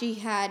how she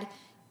had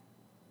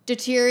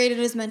deteriorated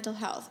his mental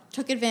health,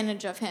 took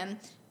advantage of him,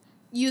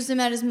 used him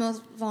at his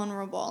most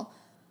vulnerable.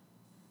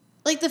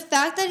 Like, the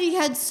fact that he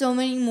had so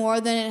many more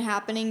than it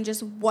happening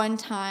just one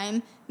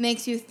time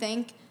makes you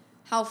think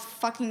how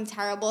fucking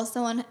terrible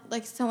someone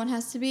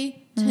has to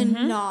be to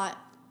not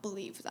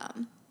believe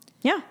them.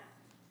 Yeah.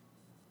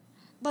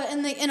 But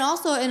and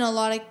also in a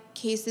lot of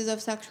cases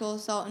of sexual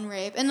assault and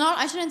rape, and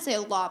I shouldn't say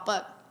a lot,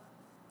 but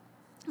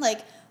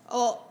like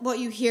what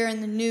you hear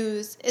in the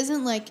news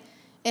isn't like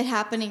it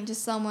happening to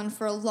someone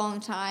for a long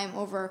time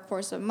over a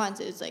course of months.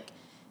 It's like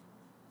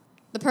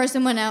the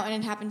person went out and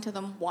it happened to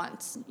them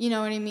once. You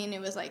know what I mean? It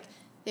was like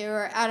they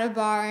were at a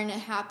bar and it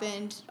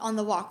happened on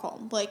the walk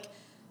home. Like,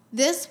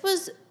 this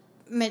was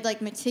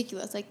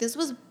meticulous. Like, this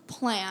was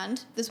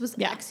planned. This was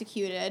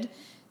executed.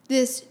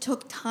 This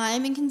took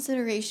time and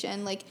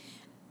consideration. Like,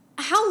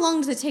 how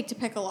long does it take to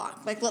pick a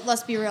lock? Like,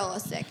 let's be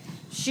realistic.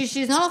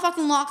 She's not a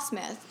fucking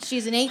locksmith.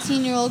 She's an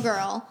 18-year-old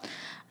girl.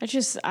 It's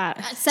just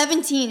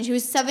 17. She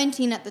was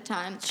 17 at the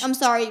time. I'm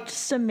sorry.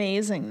 It's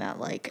amazing that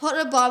like put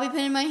a bobby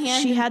pin in my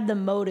hand. She had the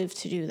motive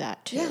to do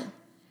that too. Yeah.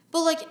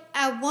 But like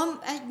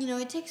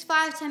it takes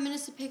 5-10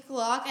 minutes to pick a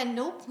lock. At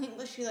no point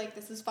was she like,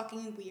 this is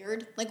fucking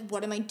weird. Like,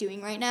 what am I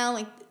doing right now?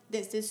 Like,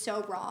 this is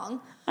so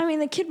wrong. I mean,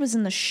 the kid was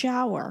in the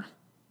shower.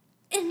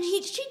 And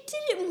she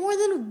did it more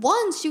than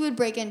once. She would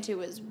break into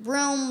his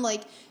room.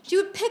 Like, she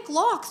would pick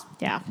locks.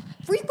 Yeah.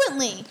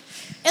 Frequently.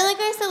 And like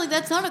I said, like,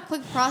 that's not a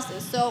quick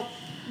process. So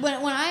when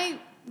I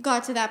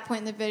got to that point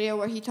in the video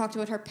where he talked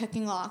about her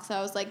picking locks,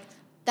 I was like,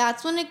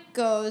 that's when it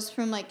goes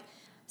from, like,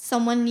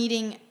 someone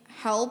needing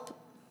help,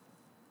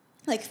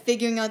 like,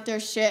 figuring out their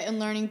shit and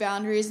learning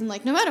boundaries, and,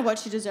 like, no matter what,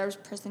 she deserves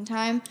prison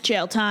time.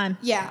 Jail time.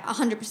 Yeah,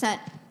 100%.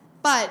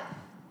 But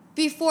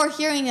before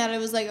hearing that, it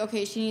was like,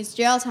 okay, she needs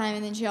jail time,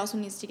 and then she also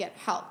needs to get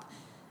help.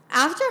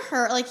 After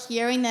her, like,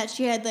 hearing that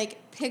she had,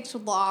 like, picked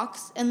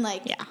locks and,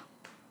 like... Yeah.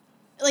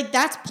 Like,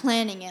 that's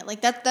planning it.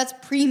 Like, that's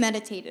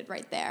premeditated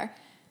right there.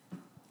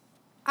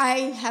 I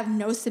have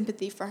no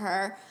sympathy for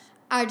her.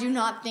 I do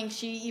not think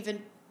she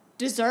even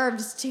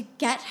deserves to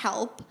get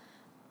help.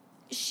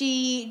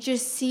 She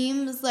just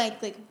seems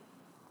like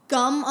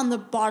gum on the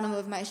bottom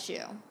of my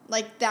shoe.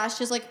 Like, that's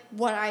just, like,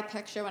 what I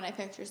picture when I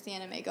picture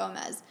Sienna Mae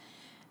Gomez.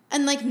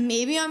 And, like,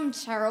 maybe I'm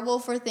terrible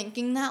for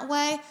thinking that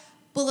way,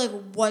 but, like,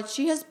 what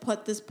she has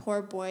put this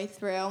poor boy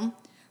through,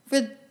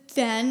 for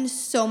then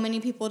so many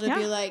people to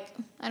be like,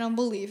 I don't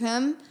believe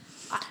him.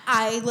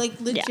 I like,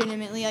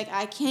 legitimately, like,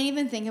 I can't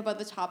even think about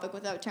the topic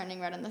without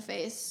turning red in the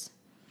face.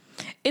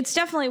 It's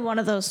definitely one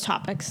of those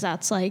topics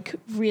that's, like,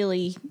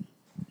 really,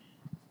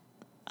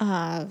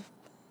 not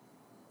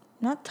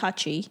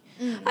touchy.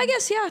 I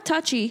guess,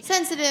 touchy.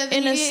 Sensitive.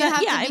 In a sense,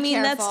 I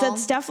mean, careful.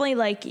 That's definitely,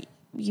 like,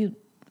 you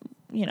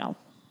know,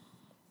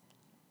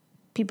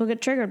 people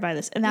get triggered by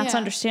this, and that's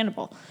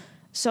understandable.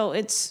 So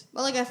it's...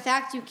 But, like, a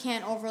fact you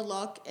can't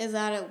overlook is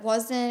that it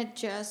wasn't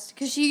just...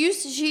 Because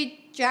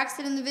she Jax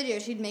said in the video,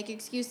 she'd make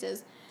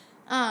excuses.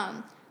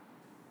 And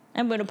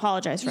would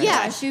apologize right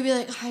Yeah, away. she'd be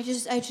like, I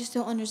just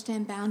don't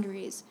understand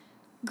boundaries.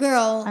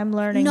 Girl, I'm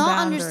learning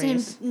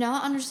boundaries.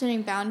 Not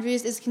understanding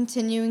boundaries is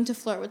continuing to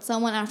flirt with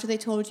someone after they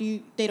told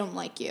you they don't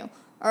like you.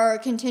 Or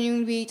continuing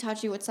to be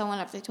touchy with someone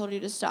after they told you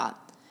to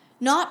stop.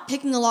 Not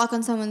picking the lock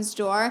on someone's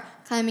door,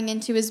 climbing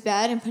into his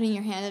bed, and putting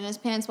your hand in his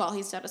pants while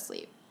he's dead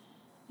asleep.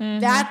 Mm-hmm.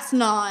 That's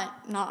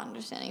not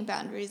understanding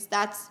boundaries.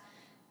 That's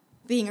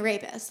being a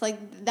rapist.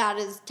 Like, that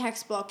is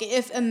textbook.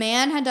 If a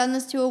man had done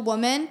this to a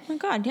woman... Oh, my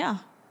God, yeah.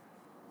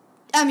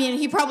 I mean,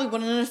 he probably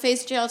wouldn't have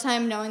faced jail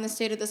time knowing the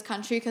state of this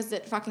country because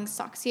it fucking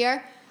sucks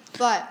here.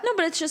 But... No,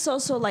 but it's just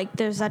also, like,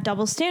 there's that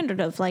double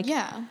standard of, like...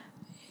 Yeah.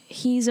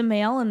 He's a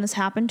male and this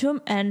happened to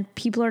him, and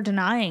people are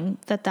denying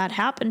that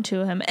happened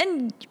to him.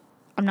 And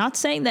I'm not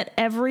saying that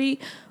every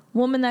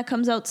woman that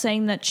comes out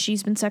saying that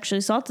she's been sexually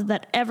assaulted,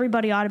 that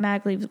everybody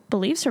automatically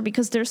believes her,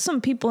 because there's some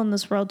people in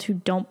this world who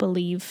don't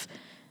believe,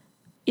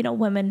 you know,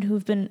 women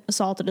who've been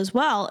assaulted as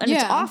well. And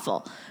it's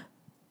awful.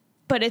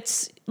 But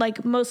it's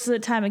like most of the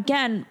time,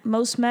 again,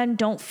 most men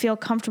don't feel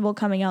comfortable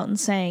coming out and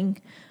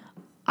saying,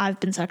 I've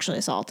been sexually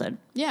assaulted.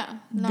 Yeah.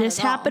 This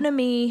happened to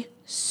me.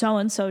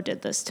 So-and-so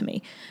did this to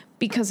me.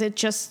 Because it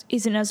just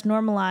isn't as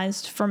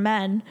normalized for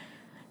men,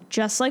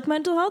 just like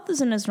mental health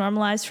isn't as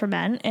normalized for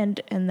men.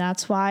 And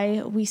that's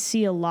why we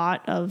see a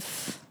lot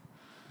of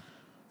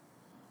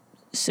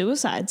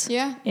suicides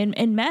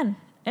in men.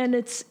 And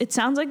it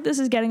sounds like this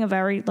is getting a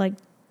very, like,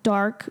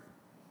 dark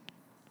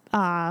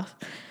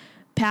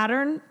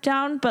pattern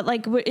down, but,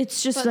 like,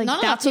 it's just, like,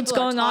 that's what's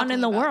going on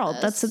in the world.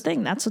 That's the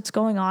thing. That's what's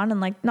going on.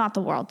 And, like, not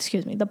the world,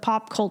 excuse me. The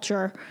pop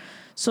culture,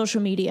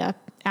 social media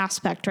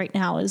aspect right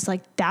now is,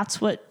 like, that's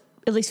what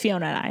at least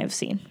Fiona and I have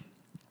seen.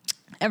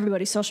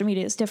 Everybody's social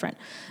media is different.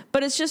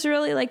 But it's just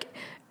really, like,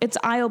 it's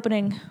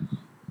eye-opening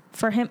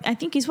for him. I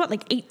think he's,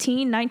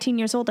 18, 19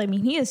 years old? I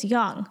mean, he is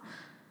young.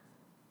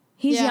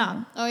 He's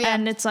young. Oh, yeah.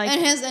 And it's like...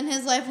 And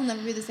his life will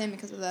never be the same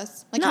because of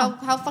this. Like, no.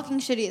 how fucking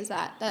shitty is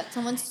that? That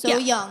someone so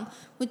young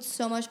with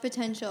so much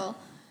potential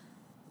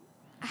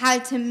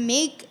had to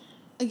make...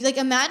 Like,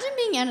 imagine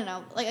being, I don't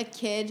know, like a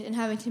kid and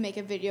having to make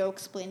a video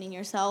explaining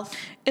yourself.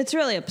 It's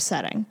really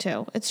upsetting,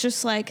 too. It's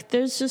just, like,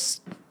 there's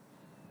just...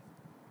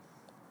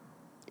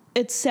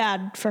 It's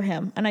sad for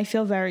him, and I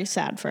feel very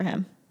sad for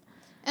him.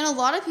 And a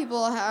lot of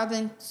people have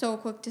been so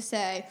quick to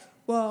say,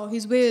 whoa,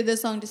 he's waited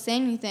this long to say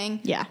anything.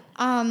 Yeah.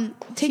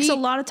 It takes a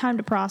lot of time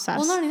to process.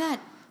 Well, not only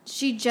that,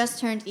 she just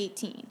turned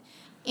 18.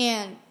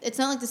 And it's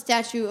not like the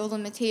statute of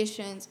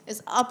limitations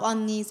is up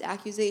on these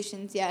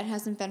accusations yet. It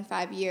hasn't been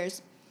 5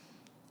 years,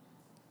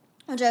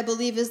 which I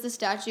believe is the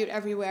statute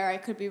everywhere. I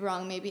could be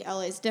wrong. Maybe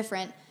LA is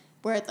different,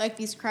 where, like,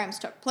 these crimes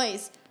took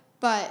place.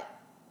 But...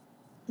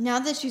 now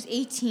that she's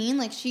 18,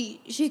 like,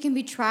 she can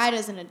be tried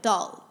as an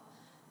adult.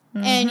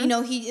 Mm-hmm. And, you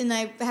know,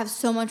 I have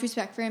so much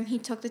respect for him. He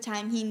took the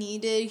time he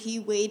needed. He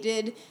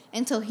waited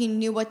until he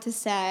knew what to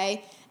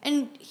say.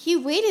 And he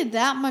waited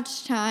that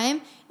much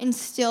time and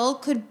still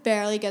could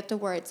barely get the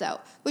words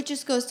out, which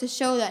just goes to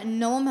show that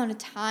no amount of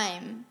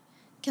time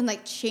can,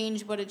 like,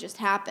 change what had just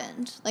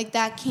happened. Like,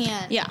 that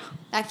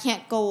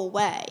can't go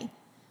away.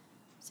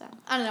 So,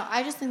 I don't know.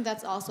 I just think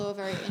that's also a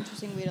very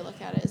interesting way to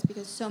look at it, is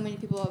because so many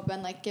people have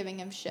been, like, giving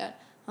him shit.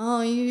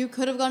 Oh, you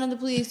could have gone to the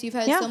police. You've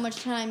had so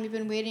much time. You've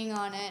been waiting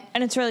on it.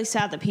 And it's really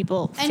sad that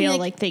people feel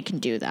like they can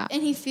do that.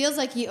 And he feels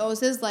like he owes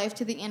his life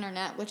to the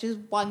internet, which is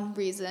one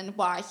reason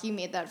why he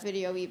made that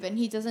video even.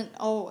 He doesn't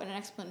owe an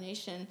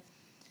explanation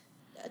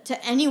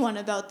to anyone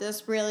about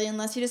this, really,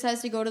 unless he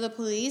decides to go to the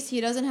police. He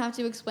doesn't have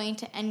to explain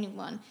to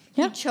anyone.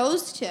 Yeah. He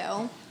chose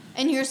to,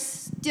 and you're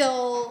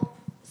still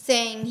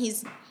saying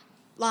he's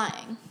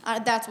lying.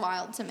 That's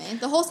wild to me.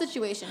 The whole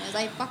situation is,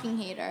 I fucking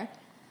hate her.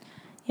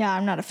 Yeah,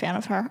 I'm not a fan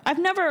of her. I've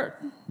never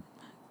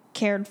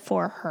cared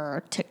for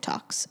her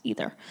TikToks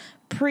either.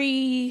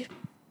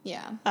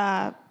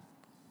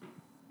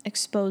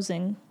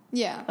 Exposing.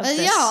 Yeah.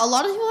 A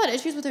lot of people had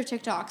issues with her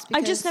TikToks.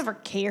 I just never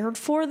cared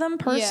for them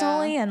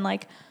personally. Yeah. And,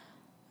 like,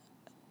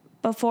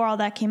 before all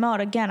that came out,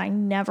 again, I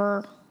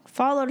never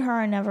followed her.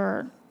 I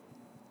never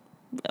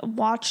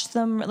watched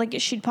them. Like,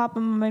 she'd pop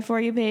them on my For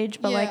You page.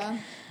 But, like,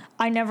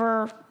 I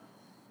don't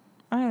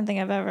even think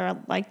I've ever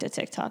liked a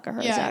TikTok of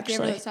hers, actually. Yeah,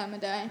 gave her the time of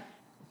day.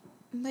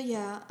 But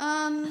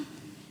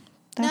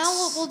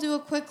now we'll do a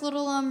quick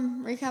little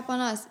recap on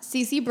us.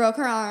 Cece broke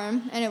her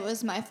arm, and it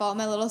was my fault.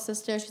 My little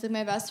sister, she's like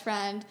my best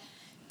friend,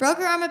 broke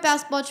her arm at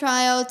basketball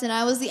tryouts, and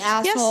I was the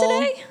asshole.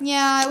 Yesterday?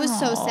 Yeah, it was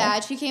so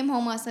sad. She came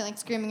home last night, like,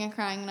 screaming and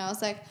crying, and I was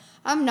like,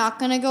 I'm not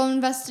gonna go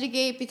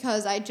investigate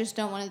because I just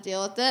don't want to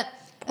deal with it.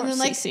 Poor and then,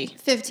 like, Cece.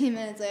 15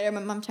 minutes later,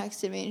 my mom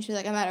texted me, and she's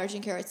like, I'm at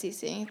urgent care with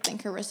Cece. I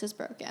think her wrist is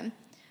broken.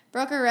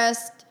 Broke her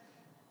wrist.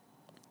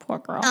 Poor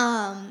girl.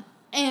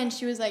 And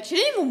she was like, she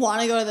didn't even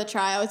want to go to the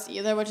tryouts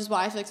either, which is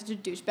why I feel like such a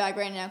douchebag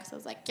right now, because I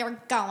was like,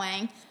 you're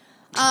going.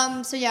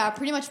 So yeah,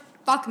 pretty much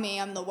fuck me.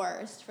 I'm the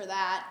worst for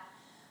that.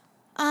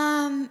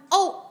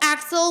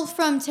 Axel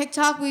from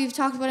TikTok. We've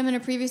talked about him in a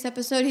previous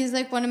episode. He's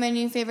like one of my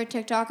new favorite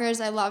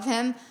TikTokers. I love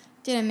him.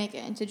 didn't make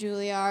it into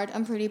Juilliard.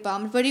 I'm pretty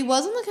bummed. But he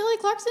was on the Kelly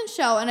Clarkson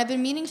show, and I've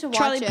been meaning to watch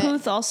Charlie it.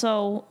 Puth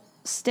also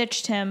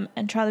stitched him,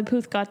 and Charlie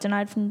Puth got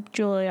denied from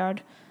Juilliard.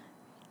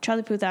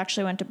 Charlie Puth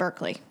actually went to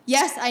Berkeley.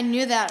 Yes, I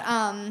knew that.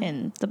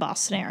 In the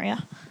Boston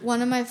area.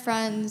 One of my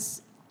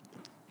friends,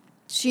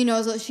 she knew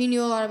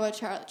a lot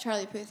about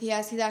Charlie Puth.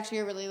 He's actually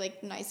a really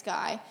like nice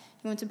guy.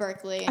 He went to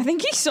Berkeley. I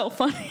think he's so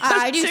funny.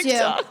 I do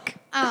TikTok.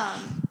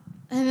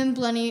 too. Him and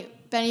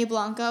Benny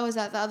Blanco, is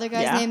that the other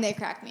guy's name? They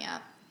crack me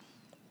up.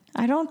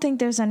 I don't think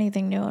there's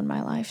anything new in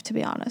my life, to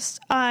be honest.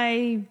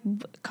 I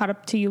caught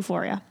up to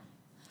Euphoria.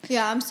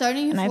 Yeah, I'm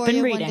starting Euphoria I've been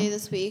one reading. day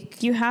this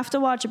week. You have to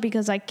watch it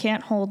because I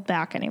can't hold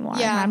back anymore.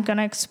 Yeah. And I'm going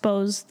to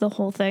expose the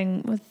whole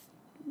thing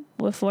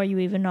before you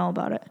even know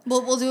about it.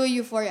 We'll do a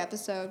Euphoria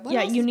episode. What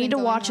else you has need been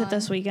to watch going it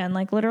this on? weekend.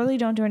 Like, literally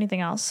don't do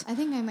anything else. I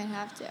think I might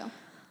have to.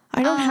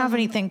 I don't have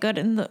anything good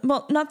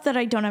not that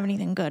I don't have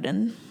anything good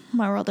in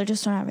my world. I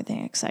just don't have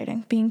anything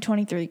exciting. Being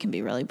 23 can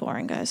be really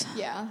boring, guys.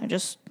 Yeah.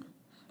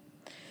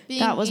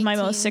 That was my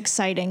 18. most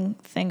exciting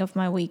thing of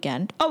my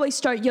weekend. Oh, I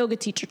start yoga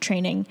teacher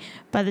training.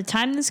 By the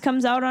time this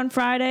comes out on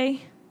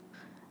Friday,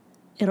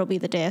 it'll be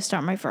the day I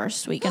start my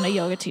first weekend of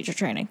yoga teacher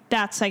training.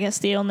 That's, I guess,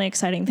 the only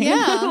exciting thing in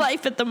my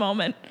life at the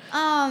moment.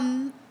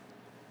 I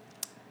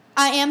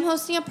am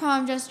hosting a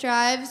prom dress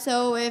drive,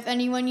 so if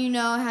anyone you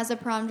know has a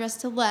prom dress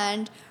to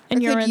lend or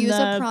And you're could in use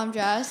the a prom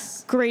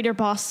dress, Greater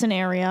Boston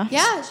area.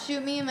 yeah,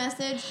 shoot me a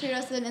message, shoot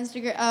us an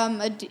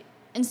Instagram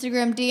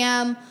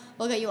DM.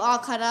 We'll get you all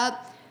cut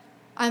up.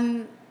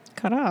 I'm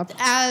Cut up.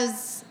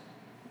 as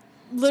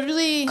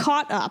literally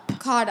Caught up.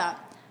 caught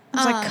up. I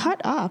was like,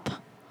 cut up.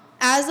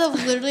 As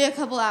of literally a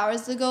couple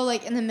hours ago,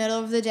 like in the middle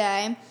of the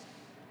day,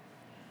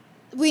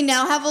 we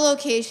now have a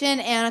location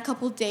and a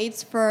couple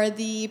dates for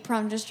the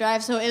prom dress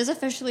drive, so it is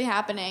officially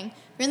happening. If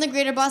you're in the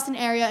Greater Boston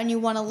area and you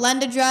want to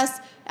lend a dress,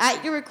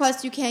 at your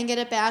request, you can get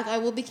it back. I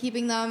will be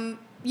keeping them.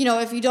 You know,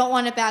 if you don't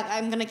want it back,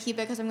 I'm going to keep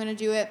it because I'm going to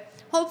do it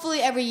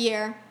hopefully every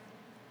year.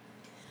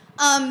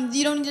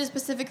 You don't need a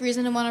specific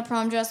reason to want a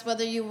prom dress,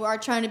 whether you are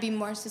trying to be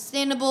more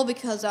sustainable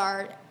because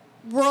our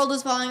world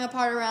is falling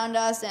apart around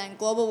us and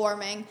global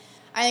warming.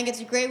 I think it's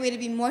a great way to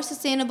be more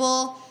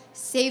sustainable,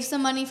 save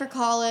some money for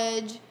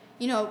college,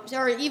 you know,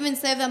 or even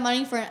save that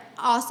money for an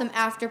awesome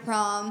after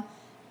prom.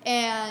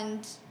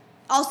 And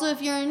also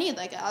if you're in need,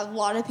 like a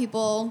lot of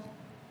people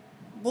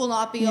will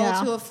not be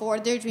able to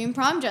afford their dream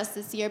prom dress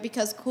this year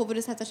because COVID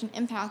has had such an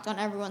impact on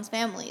everyone's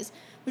families,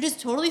 which is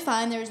totally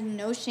fine. There's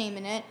no shame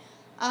in it.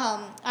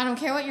 I don't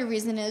care what your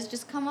reason is.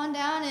 Just come on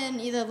down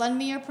and either lend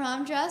me your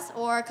prom dress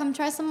or come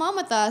try some mom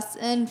with us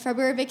in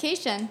February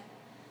vacation.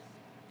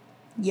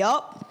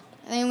 Yup.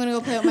 I think I'm gonna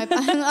go play with my.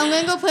 I'm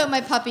gonna go play with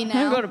my puppy now.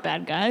 I'm gonna go to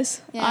bed,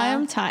 guys. Yeah. I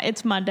am tired.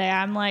 It's Monday.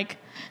 I'm like,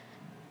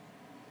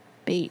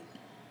 beat.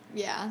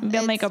 Yeah. Maybe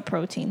I'll make a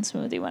protein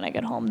smoothie when I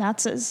get home.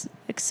 That's as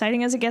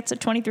exciting as it gets at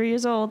 23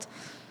 years old.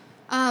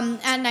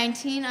 At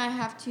 19, I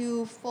have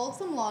to fold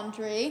some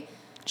laundry.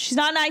 She's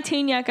not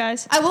 19 yet,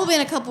 guys. I will be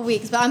in a couple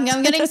weeks, but I'm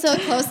getting so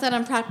close that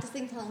I'm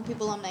practicing telling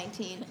people I'm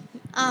 19.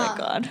 Oh my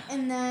God.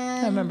 And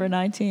then I remember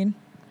 19.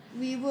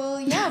 we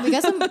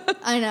got some.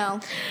 I know.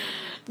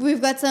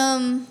 We've got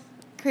some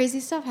crazy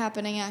stuff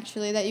happening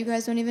actually that you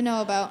guys don't even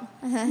know about.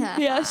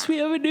 Yes, we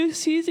have a new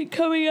season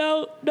coming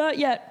out. Not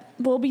yet.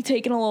 We'll be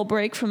taking a little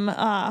break from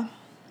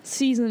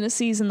season to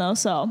season, though,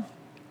 so.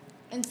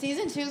 And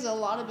season 2 is a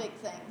lot of big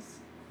things.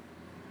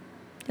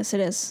 Yes,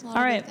 it is. A lot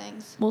All of right. big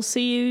things. We'll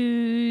see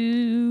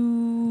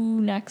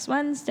you next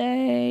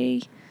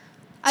Wednesday.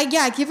 I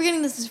keep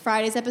forgetting this is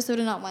Friday's episode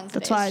and not Wednesday's.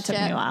 That's why it took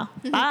me a while.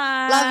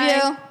 Bye. Love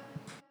you.